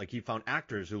AI, he found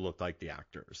actors who looked like the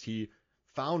actors. He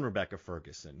found Rebecca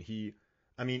Ferguson.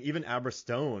 Even Abra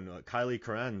Stone, Kylie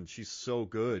Curran, she's so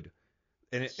good.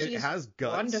 And it has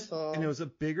guts. Wonderful. And it was a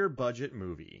bigger budget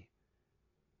movie.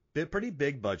 Pretty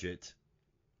big budget.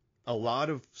 A lot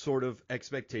of sort of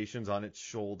expectations on its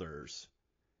shoulders.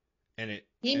 And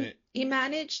he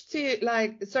managed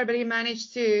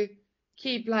to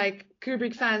keep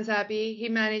Kubrick fans happy. He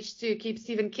managed to keep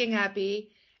Stephen King happy.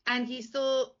 And he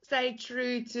still stayed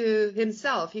true to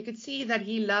himself. You could see that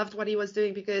he loved what he was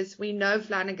doing, because we know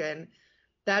Flanagan.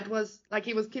 That was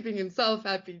he was keeping himself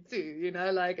happy too,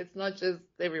 it's not just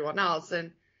everyone else.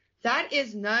 And that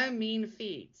is no mean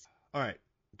feat. All right,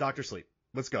 Dr. Sleep.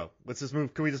 Let's go. Let's just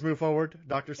move. Can we just move forward?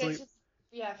 Dr. Sleep?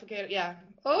 Forget it. Yeah.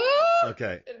 Oh!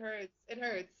 Okay. It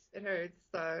hurts.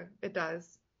 So it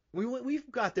does.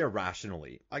 We've got there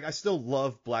rationally. I still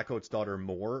love Blackout's Daughter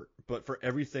more, but for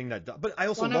everything but I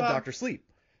also love Dr. Sleep.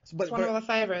 It's one of our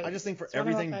favorites. I just think for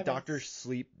everything Dr.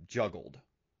 Sleep juggled.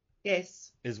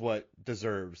 Yes. Is what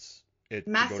deserves it.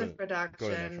 Massive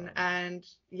production, and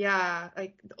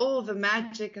all the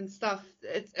magic and stuff.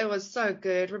 It was so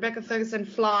good. Rebecca Ferguson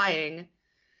flying.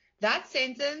 That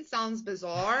sentence sounds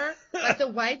bizarre, but the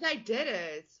way they did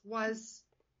it was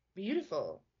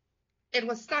beautiful. It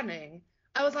was stunning.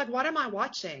 I was like, what am I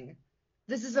watching?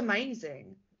 This is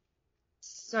amazing.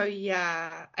 So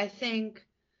yeah, I think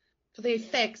for the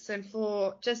effects and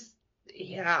for just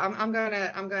I'm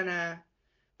gonna.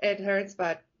 It hurts,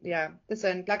 but yeah.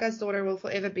 Listen, Blackout's Daughter will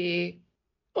forever be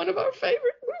one of our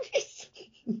favorite movies.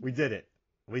 We did it.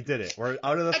 We're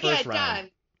out of the first round.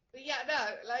 Done. Yeah,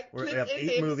 no, we have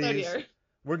 8 movies.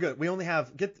 We're good. We only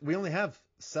have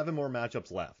 7 more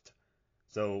matchups left.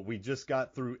 So we just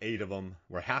got through 8 of them.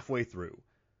 We're halfway through.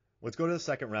 Let's go to the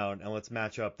second round and let's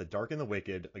match up The Dark and the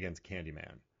Wicked against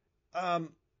Candyman.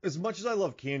 As much as I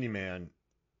love Candyman,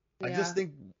 I just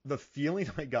think the feeling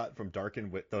I got from Dark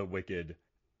and the Wicked,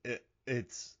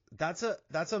 that's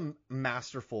a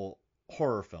masterful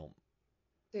horror film.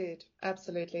 Dude,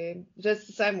 absolutely. Just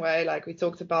the same way, we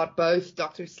talked about both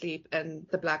Dr. Sleep and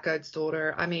The Blackout's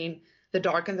Daughter. I mean, The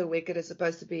Dark and the Wicked is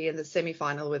supposed to be in the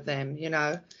semi-final with them,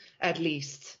 at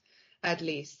least.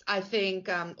 I think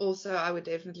also I would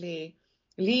definitely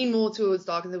lean more towards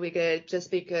Dark and the Wicked,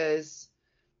 just because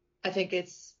I think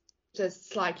it's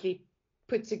just slightly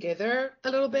put together a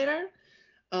little better.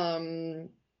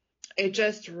 It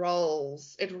just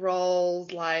rolls. It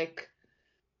rolls like,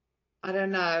 I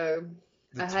don't know,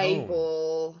 a hay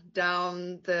ball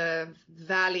down the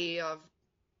valley of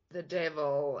the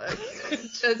devil. It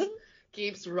just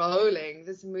keeps rolling.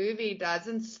 This movie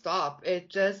doesn't stop. It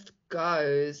just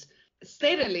goes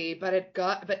steadily, but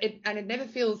it never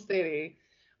feels steady.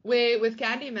 Where with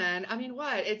Candyman, I mean,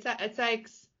 what? It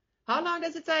takes, how long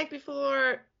does it take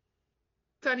before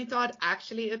Tony Todd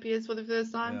actually appears for the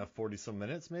first time? Yeah, 40 some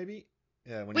minutes maybe.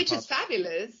 Yeah, which is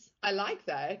fabulous. I like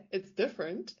that. It's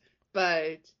different,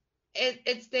 but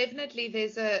it's definitely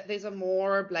there's a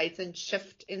more blatant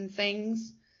shift in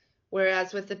things,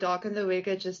 whereas with The Dark and the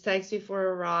Wicked, it just takes you for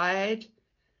a ride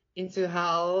into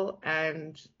hell,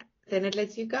 and then it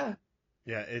lets you go.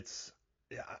 Yeah,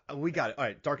 we got it. All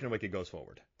right, Dark and the Wicked goes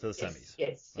forward to the semis.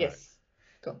 Yes. Right.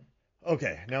 Cool.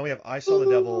 Okay, now we have I Saw the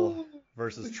Devil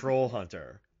versus Troll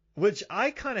Hunter. Which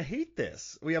I kind of hate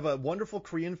this. We have a wonderful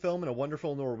Korean film and a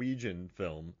wonderful Norwegian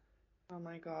film. Oh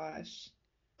my gosh.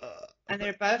 And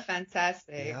they're both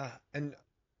fantastic. Yeah, and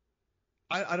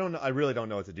I don't know. I really don't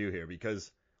know what to do here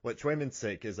because what Choi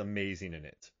Min-sik is amazing in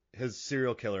it. His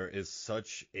serial killer is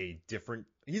such a different.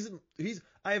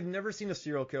 I have never seen a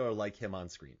serial killer like him on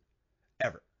screen,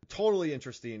 ever. Totally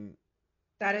interesting.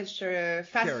 That is true.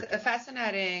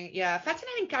 Fascinating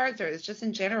characters just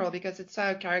in general because it's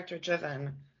so character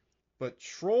driven. But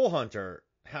Troll Hunter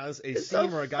has a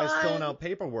scene where a guy's filling out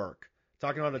paperwork,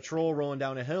 talking about a troll rolling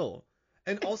down a hill.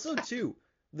 And also, too,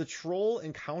 the troll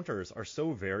encounters are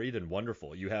so varied and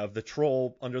wonderful. You have the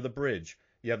troll under the bridge.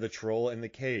 You have the troll in the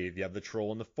cave. You have the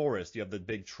troll in the forest. You have the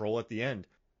big troll at the end.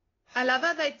 I love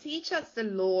how they teach us the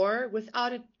lore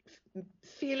without it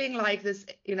feeling like this,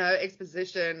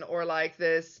 exposition or like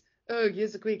this, oh,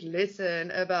 here's a quick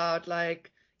lesson about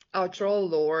like our troll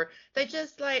lore. They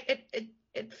just like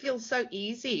it feels so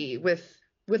easy with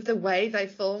the way they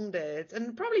filmed it,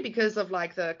 and probably because of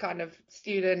like the kind of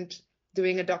student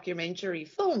doing a documentary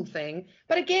film thing.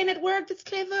 But again, it worked. It's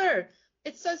clever.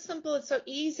 It's so simple. It's so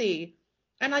easy.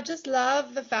 And I just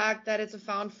love the fact that it's a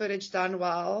found footage done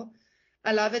well.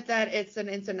 I love it that it's an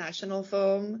international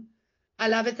film. I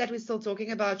love it that we're still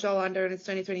talking about Joel Hunter and it's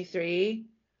 2023.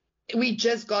 We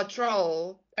just got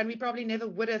Troll, and we probably never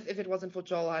would have if it wasn't for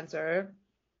Joel Hunter.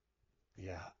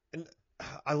 Yeah, and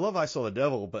I love I Saw the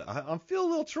Devil, but I'm feeling a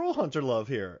little Troll Hunter love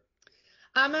here.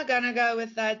 I'm not gonna go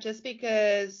with that just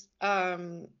because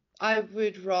I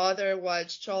would rather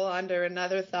watch Troll Hunter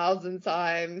another 1,000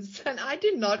 times, and I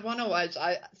do not want to watch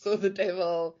I Saw the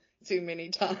Devil too many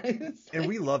times. And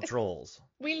we love trolls.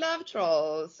 We love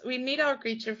trolls. We need our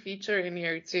creature feature in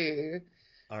here too.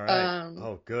 All right.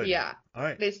 Oh, good. Yeah. All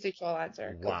right. Let's do Troll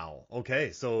Hunter. Wow.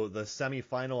 Okay. So the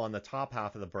semifinal on the top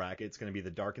half of the bracket, it's going to be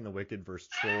The Dark and the Wicked versus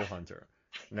Troll Hunter.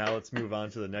 Now let's move on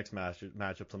to the next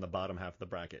matchups on the bottom half of the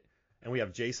bracket. And we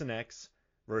have Jason X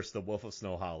versus The Wolf of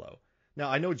Snow Hollow. Now,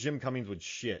 I know Jim Cummings would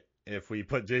shit if we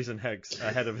put Jason X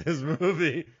ahead of his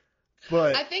movie,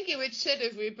 but I think he would shit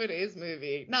if we put his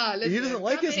movie. No, listen. He doesn't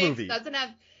like his movie. Doesn't have.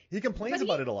 He complains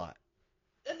about it a lot.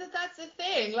 That's the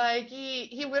thing. Like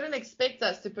he wouldn't expect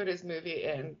us to put his movie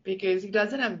in because he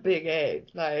doesn't have a big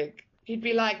head. Like he'd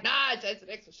be like, nah, Jason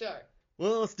X for sure.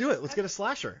 Well, let's do it. Let's get a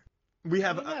slasher. We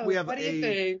have what do you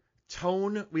think?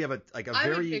 Tone. We have a I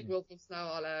very. would pick Wolf of Snow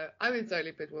Hollow. I would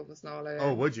totally pick Wolf of Snow Hollow.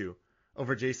 Oh, would you?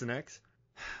 Over Jason X?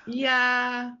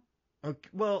 Yeah. Okay,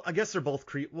 well, I guess they're both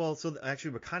so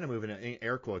actually we're kind of moving in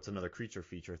air quotes another creature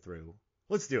feature through.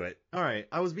 Let's do it. All right.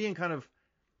 I was being kind of.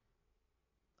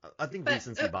 I think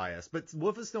recency bias, but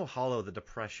Wolf of Snow Hollow, the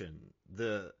depression,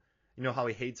 how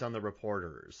he hates on the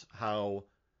reporters, how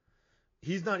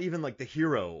he's not even like the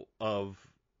hero of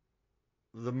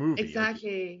the movie.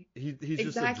 Exactly. Like, he's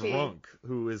just a drunk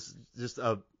who is just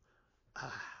a.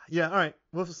 Yeah, all right.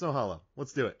 Wolf of Snow Hollow.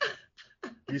 Let's do it.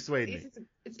 You swayed me.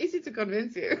 It's easy to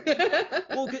convince you.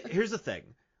 Well, here's the thing.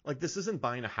 Like, this isn't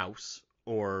buying a house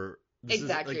or.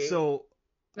 Exactly. So.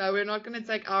 No, we're not going to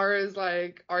take hours,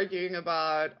 like, arguing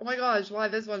about, oh my gosh, why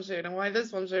this one shouldn't and why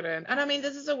this one shouldn't. And I mean,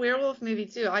 this is a werewolf movie,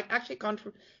 too. I actually can't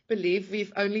believe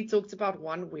we've only talked about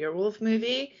one werewolf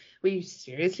movie. We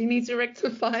seriously need to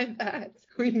rectify that.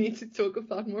 We need to talk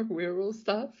about more werewolf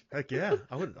stuff. Heck yeah.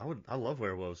 I love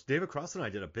werewolves. David Cross and I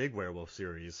did a big werewolf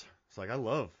series. It's like,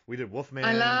 we did Wolfman.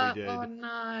 We did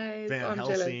nice. Van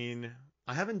Helsing. Jealous.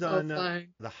 I haven't done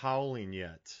The Howling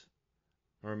yet.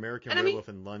 Or American Werewolf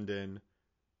in London.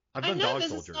 I've done Dog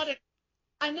Soldiers.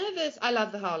 I know this. I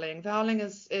love The Howling. The Howling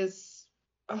is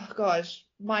oh gosh,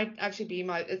 might actually be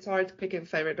it's hard to pick a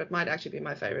favorite, but might actually be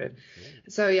my favorite.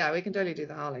 So yeah, we can totally do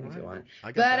The Howling if you want.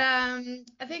 I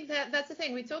think that's the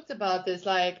thing. We talked about this,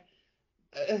 like,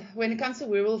 when it comes to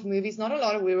werewolf movies, not a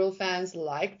lot of werewolf fans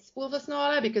liked Wolf of Snow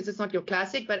Hollow because it's not your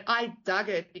classic, but I dug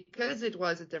it because it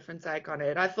was a different take on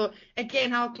it. I thought,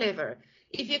 again, how clever.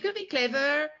 If you could be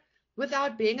clever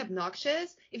without being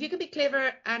obnoxious, if you could be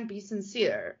clever and be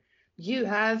sincere, you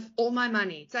have all my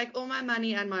money. Take all my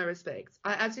money and my respect.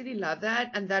 I absolutely love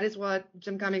that, and that is what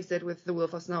Jim Cummings did with The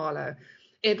Wolf of Snow Hollow.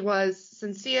 It was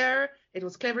sincere, it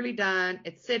was cleverly done,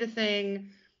 it said a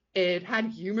thing, it had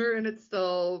humor in it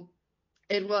still.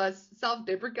 It was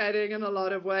self-deprecating in a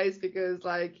lot of ways because,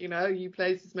 like, he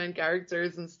plays his main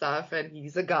characters and stuff, and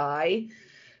he's a guy.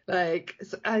 Like,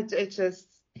 so I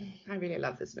really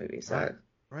love this movie. So.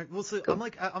 Right. Well, so cool.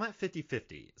 I'm at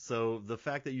 50-50. So the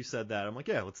fact that you said that, I'm like,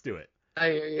 yeah, let's do it. I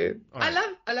hear you. Right.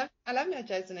 I love my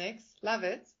Jason X. Love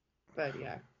it. But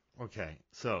yeah. Okay.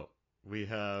 So we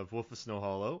have Wolf of Snow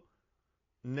Hollow.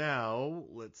 Now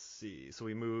let's see. So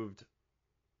we moved.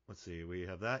 Let's see. We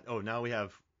have that. Oh, now we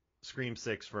have Scream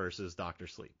 6 versus Dr.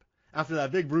 Sleep. After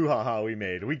that big brouhaha we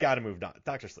made, we got to move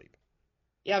Dr. Sleep.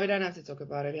 Yeah, we don't have to talk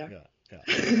about it. Yeah.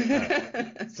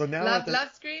 Right. So now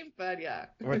love Scream, but yeah.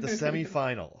 we're at the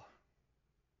semifinal.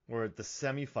 We're at the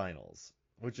semifinals,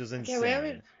 which is insane.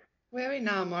 Okay, where are we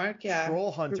now, Mark? Yeah.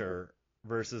 Troll Hunter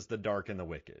versus The Dark and the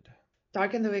Wicked.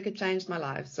 Dark and the Wicked changed my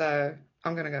life, so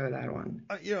I'm gonna go with that one.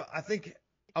 I think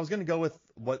I was gonna go with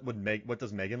what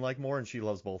does Megan like more, and she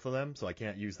loves both of them, so I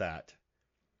can't use that.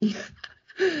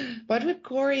 What would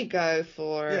Corey go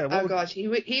for? Yeah, gosh, he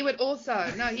would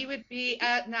also. No, he would be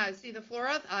see, the four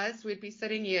of us would be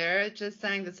sitting here just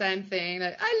saying the same thing.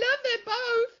 Like, I love them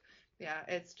both. Yeah,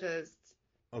 it's just.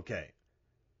 Okay.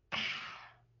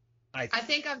 I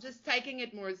think I'm just taking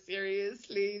it more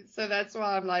seriously, so that's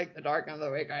why I'm like The Dark and the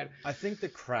Wicked. I think the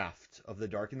craft of The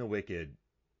Dark and the Wicked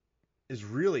is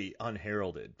really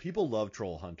unheralded. People love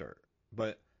Troll Hunter,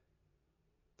 but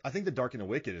I think The Dark and the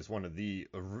Wicked is one of the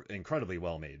incredibly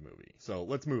well-made movies. So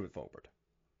let's move it forward.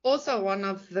 Also one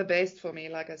of the best for me,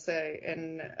 like I say,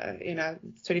 in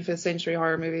 21st century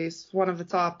horror movies. One of the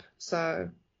top. So.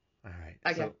 All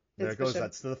right. So there it goes.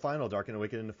 That's to the final. Dark and the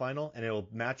Wicked in the final, and it'll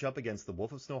match up against The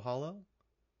Wolf of Snow Hollow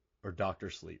or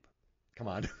Dr. Sleep. Come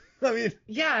on. I mean.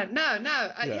 Yeah. No.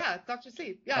 Yeah. Dr.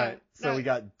 Sleep. Yeah. Right, so we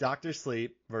got Dr.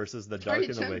 Sleep versus The Dark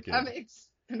and the Wicked.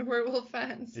 And werewolf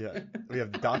fans. Yeah, we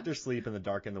have Dr. Sleep and The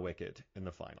Dark and the Wicked in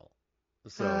the final.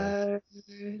 So,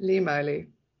 Lee Miley.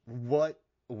 What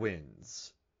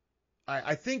wins?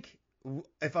 I think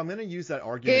if I'm gonna use that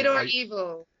argument, good or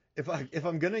evil. If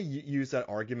I'm gonna use that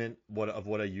argument of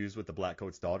what I used with the Black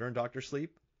Coat's daughter in Dr.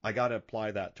 Sleep, I gotta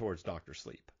apply that towards Dr.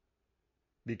 Sleep,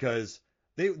 because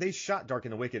they shot Dark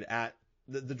and the Wicked at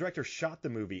the director shot the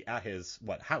movie at his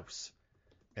house.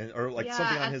 Or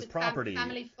something on his property.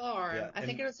 Family farm. Yeah, I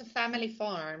think it was a family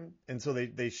farm. And so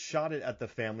they shot it at the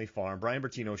family farm. Brian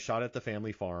Bertino shot at the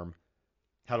family farm,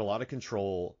 had a lot of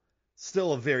control.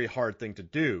 Still a very hard thing to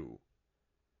do.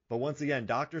 But once again,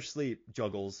 Dr. Sleep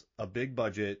juggles a big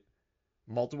budget,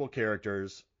 multiple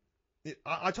characters.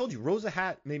 I told you, Rosa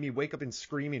Hatt made me wake up and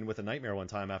screaming with a nightmare one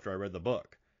time after I read the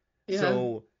book.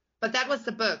 Yeah. But that was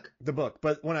the book. The book.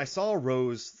 But when I saw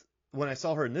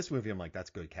her in this movie, I'm like, that's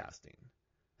good casting.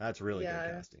 That's really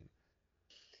good casting.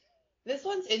 This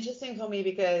one's interesting for me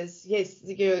because, yes,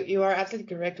 you are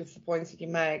absolutely correct with the points that you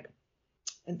make.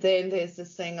 And then there's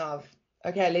this thing of,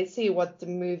 okay, let's see what the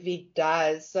movie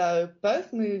does. So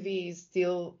both movies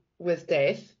deal with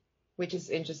death, which is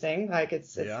interesting. Like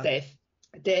it's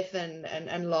death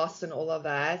and loss and all of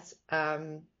that,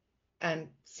 and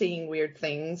seeing weird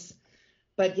things.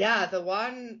 But yeah, the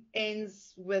one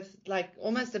ends with like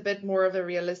almost a bit more of a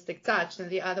realistic touch,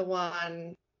 and the other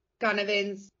one kind of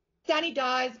ends. Danny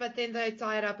dies, but then they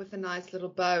tie it up with a nice little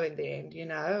bow in the end,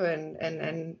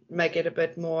 and make it a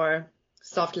bit more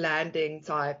soft landing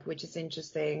type, which is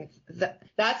interesting.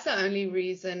 That's the only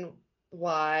reason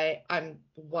why I'm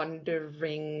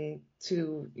wondering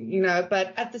to,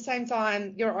 but at the same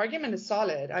time, your argument is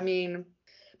solid. I mean,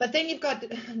 but then you've got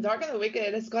Dark and the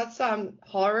Wicked. It's got some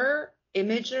horror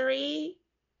imagery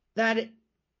that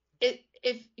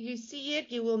if you see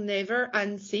it, you will never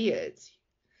unsee it.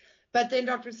 But then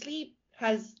Dr. Sleep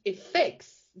has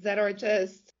effects that are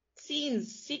just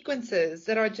sequences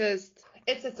that are just,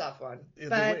 it's a tough one.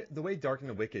 The way Dark and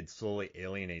the Wicked slowly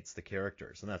alienates the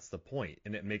characters, and that's the point,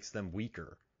 and it makes them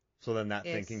weaker, so then that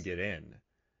thing can get in.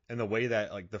 And the way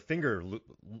that, like, the finger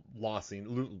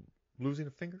losing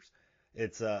of fingers,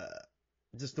 it's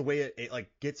just the way it like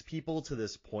gets people to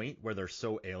this point where they're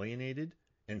so alienated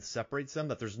and separates them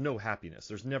that there's no happiness.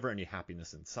 There's never any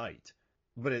happiness in sight.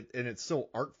 But it's so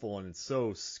artful and it's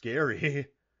so scary.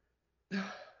 It's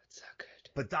so good.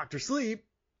 But Dr. Sleep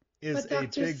is a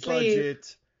big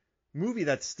budget movie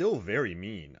that's still very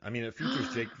mean. I mean, it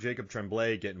features Jacob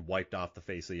Tremblay getting wiped off the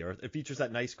face of the earth. It features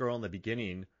that nice girl in the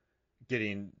beginning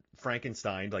getting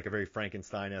Frankensteined, like a very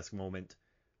Frankenstein-esque moment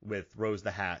with Rose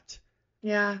the Hat.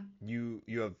 Yeah. You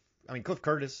have, I mean, Cliff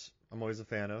Curtis, I'm always a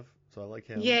fan of, so I like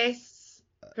him. Yes,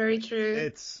 very true.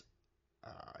 It's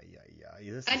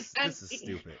this is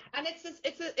stupid. And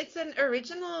it's an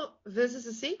original versus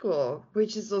a sequel,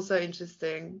 which is also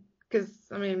interesting because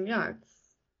I mean, I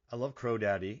love Crow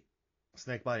Daddy.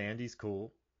 Snakebite Andy's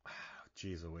cool.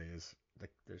 Jeez Louise.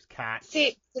 There's cats.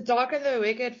 See, The Dark and the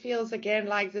Wicked feels again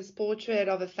like this portrait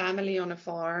of a family on a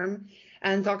farm,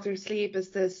 and Dr. Sleep is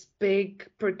this big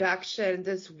production,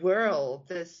 this world,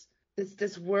 this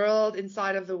world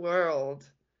inside of the world.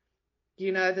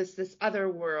 This other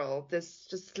world. This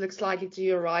just looks like it's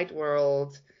your right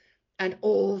world, and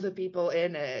all the people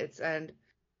in it. And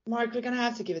Mark, we're gonna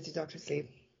have to give it to Dr.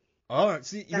 Sleep. Oh,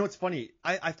 see, you know what's funny?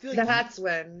 I feel like The hats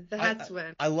win. The hats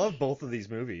win. I love both of these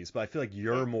movies, but I feel like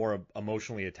you're more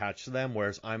emotionally attached to them,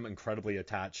 whereas I'm incredibly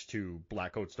attached to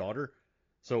Blackcoat's daughter.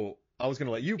 So I was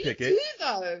gonna let you pick it.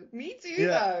 Me too,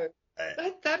 though.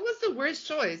 That was the worst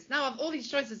choice. Now, of all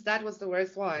these choices, that was the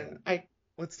worst one.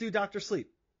 Let's do Dr. Sleep.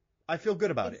 I feel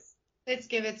good about it. Let's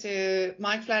give it to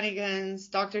Mike Flanagan's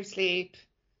Dr. Sleep.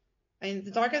 I mean,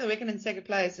 The Dark and the Wicked in second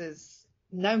place is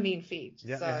no mean feat.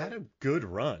 Yeah, so. it had a good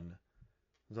run.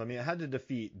 So, I mean, it had to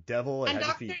defeat Devil, it had to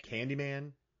defeat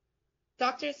Candyman.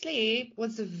 Dr. Sleep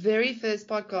was the very first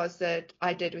podcast that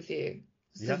I did with you.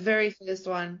 It's the very first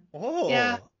one. Oh.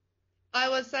 Yeah. I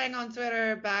was saying on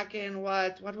Twitter back in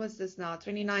what was this now?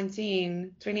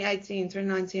 2019,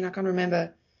 2019, I can't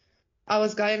remember. I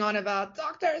was going on about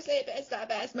Dr. Sleep is the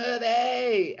best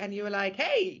movie. And you were like,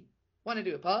 hey, want to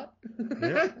do a pod?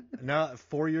 Yeah. Now,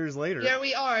 4 years later. Here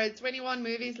we are, 21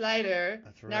 movies later.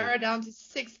 That's right. Narrowed down to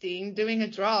 16, doing a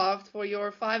draft for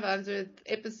your 500th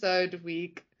episode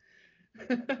week.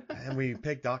 And we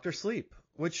picked Dr. Sleep,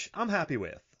 which I'm happy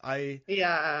with.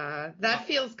 Yeah, that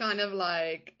feels kind of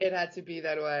like it had to be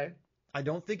that way. I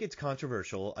don't think it's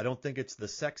controversial. I don't think it's the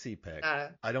sexy pick.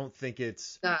 I don't think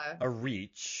it's a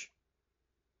reach.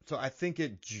 So I think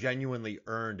it genuinely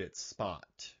earned its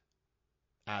spot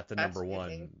at the number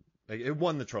one. Like, it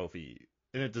won the trophy,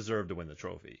 and it deserved to win the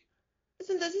trophy.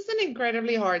 Listen, this is an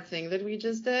incredibly hard thing that we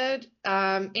just did.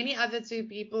 Any other two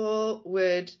people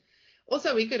would...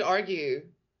 Also, we could argue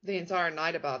the entire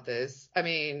night about this. I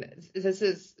mean, this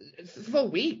is for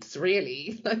weeks,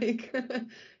 really. Like,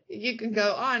 you can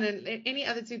go on, and any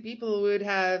other two people would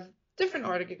have different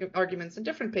arguments and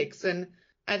different picks. And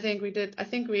I think we did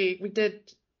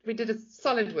a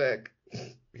solid work.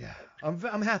 Yeah,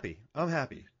 I'm happy.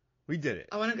 We did it.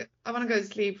 I want to go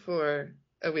sleep for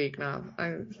a week now.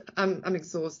 I'm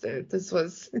exhausted. This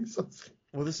was exhausting.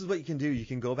 Well, this is what you can do. You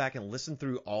can go back and listen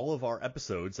through all of our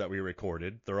episodes that we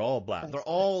recorded. They're all They're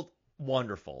all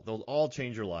wonderful. They'll all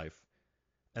change your life.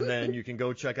 And then you can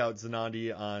go check out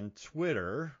Zanandi on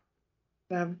Twitter.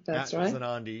 That's at right.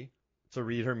 Zanandi, to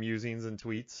read her musings and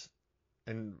tweets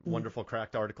and wonderful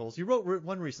cracked articles. You wrote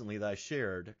one recently that I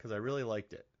shared because I really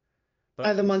liked it.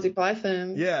 But, the Monty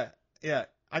Python. Yeah.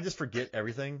 I just forget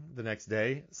everything the next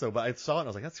day. But I saw it and I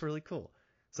was like, that's really cool.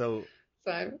 So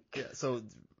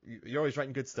you're always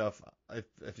writing good stuff.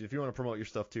 If you want to promote your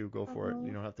stuff too, go for it.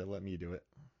 You don't have to let me do it.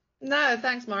 No,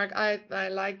 thanks, Mark. I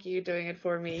like you doing it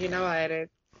for me. You know I did.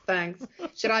 Thanks.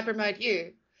 Should I promote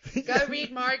you? Go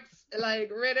read Mark's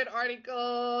Reddit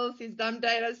articles, his dumb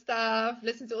data stuff.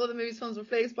 Listen to all the Movies, Films, and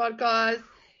Flicks podcast.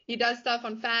 He does stuff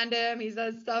on fandom. He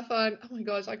does stuff on. Oh my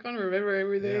gosh, I can't remember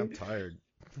everything. Yeah, I'm tired.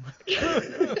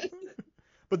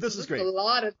 But this is great. A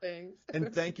lot of things.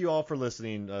 And thank you all for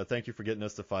listening. Thank you for getting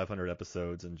us to 500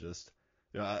 episodes, and just,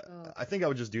 I think I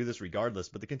would just do this regardless.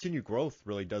 But the continued growth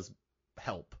really does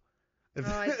help. It's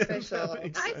special.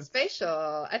 It's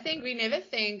special. I think we never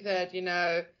think that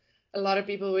a lot of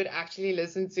people would actually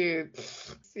listen to.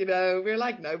 We're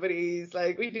like nobodies.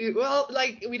 Like we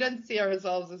don't see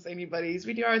ourselves as anybody's.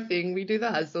 We do our thing. We do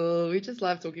the hustle. We just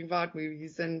love talking about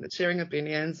movies and sharing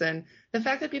opinions. And the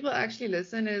fact that people actually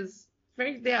listen is.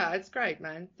 It's great,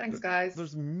 man. Thanks, guys.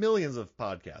 There's millions of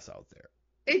podcasts out there.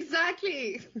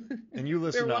 Exactly. And you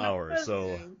listen to ours,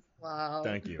 so wow.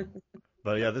 Thank you.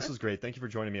 But yeah, this was great. Thank you for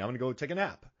joining me. I'm going to go take a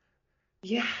nap.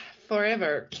 Yeah,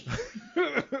 forever.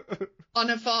 On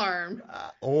a farm.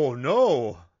 Oh,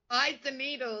 no. Hide the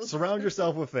needles. Surround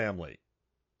yourself with family.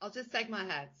 I'll just take my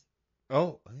hat.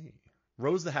 Oh, hey.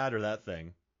 Rose the Hat or that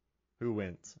thing? Who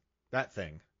wins? That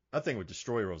thing. That thing would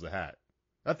destroy Rose the Hat.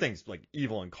 That thing's like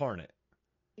evil incarnate.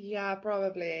 Yeah,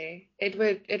 probably. It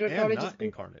would and probably not just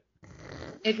incarnate.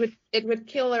 It would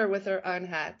kill her with her own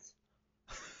hat.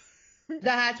 The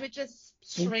hat would just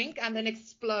shrink and then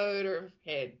explode her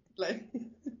head.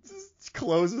 Just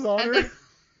closes on her. Then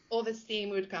all the steam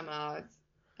would come out.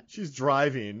 She's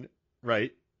driving,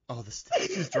 right?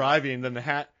 She's driving, then the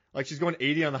hat, she's going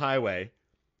 80 on the highway,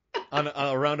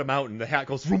 around a mountain. The hat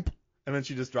goes whoop, and then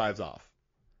she just drives off.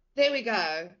 There we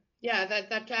go. Yeah,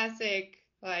 that classic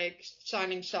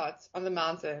shining shot on the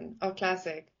mountain. Oh,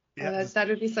 classic. Yeah, that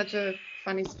would be such a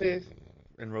funny spoof.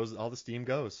 And Rose, all the steam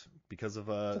goes because of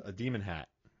a demon hat.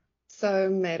 So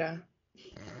meta.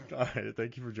 All right,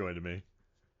 thank you for joining me.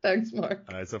 Thanks, Mark.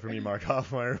 All right, so for me, Mark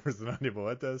Hoffmeyer, for Zanandi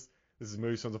Boetas, this is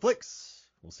Movies, Films, and Flicks.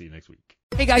 We'll see you next week.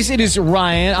 Hey guys, it is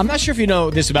Ryan. I'm not sure if you know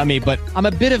this about me, but I'm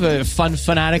a bit of a fun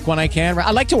fanatic when I can.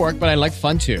 I like to work, but I like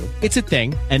fun too. It's a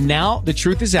thing. And now the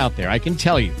truth is out there. I can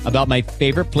tell you about my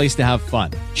favorite place to have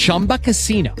fun. Chumba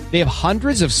Casino. They have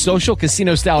hundreds of social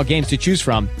casino style games to choose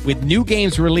from with new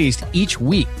games released each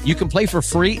week. You can play for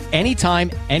free anytime,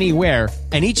 anywhere.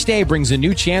 And each day brings a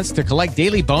new chance to collect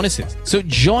daily bonuses. So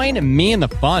join me in the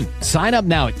fun. Sign up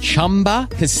now at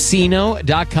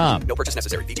ChumbaCasino.com. No purchase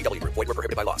necessary. VGW Group. Void where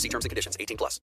prohibited by law. See terms and conditions. 18+.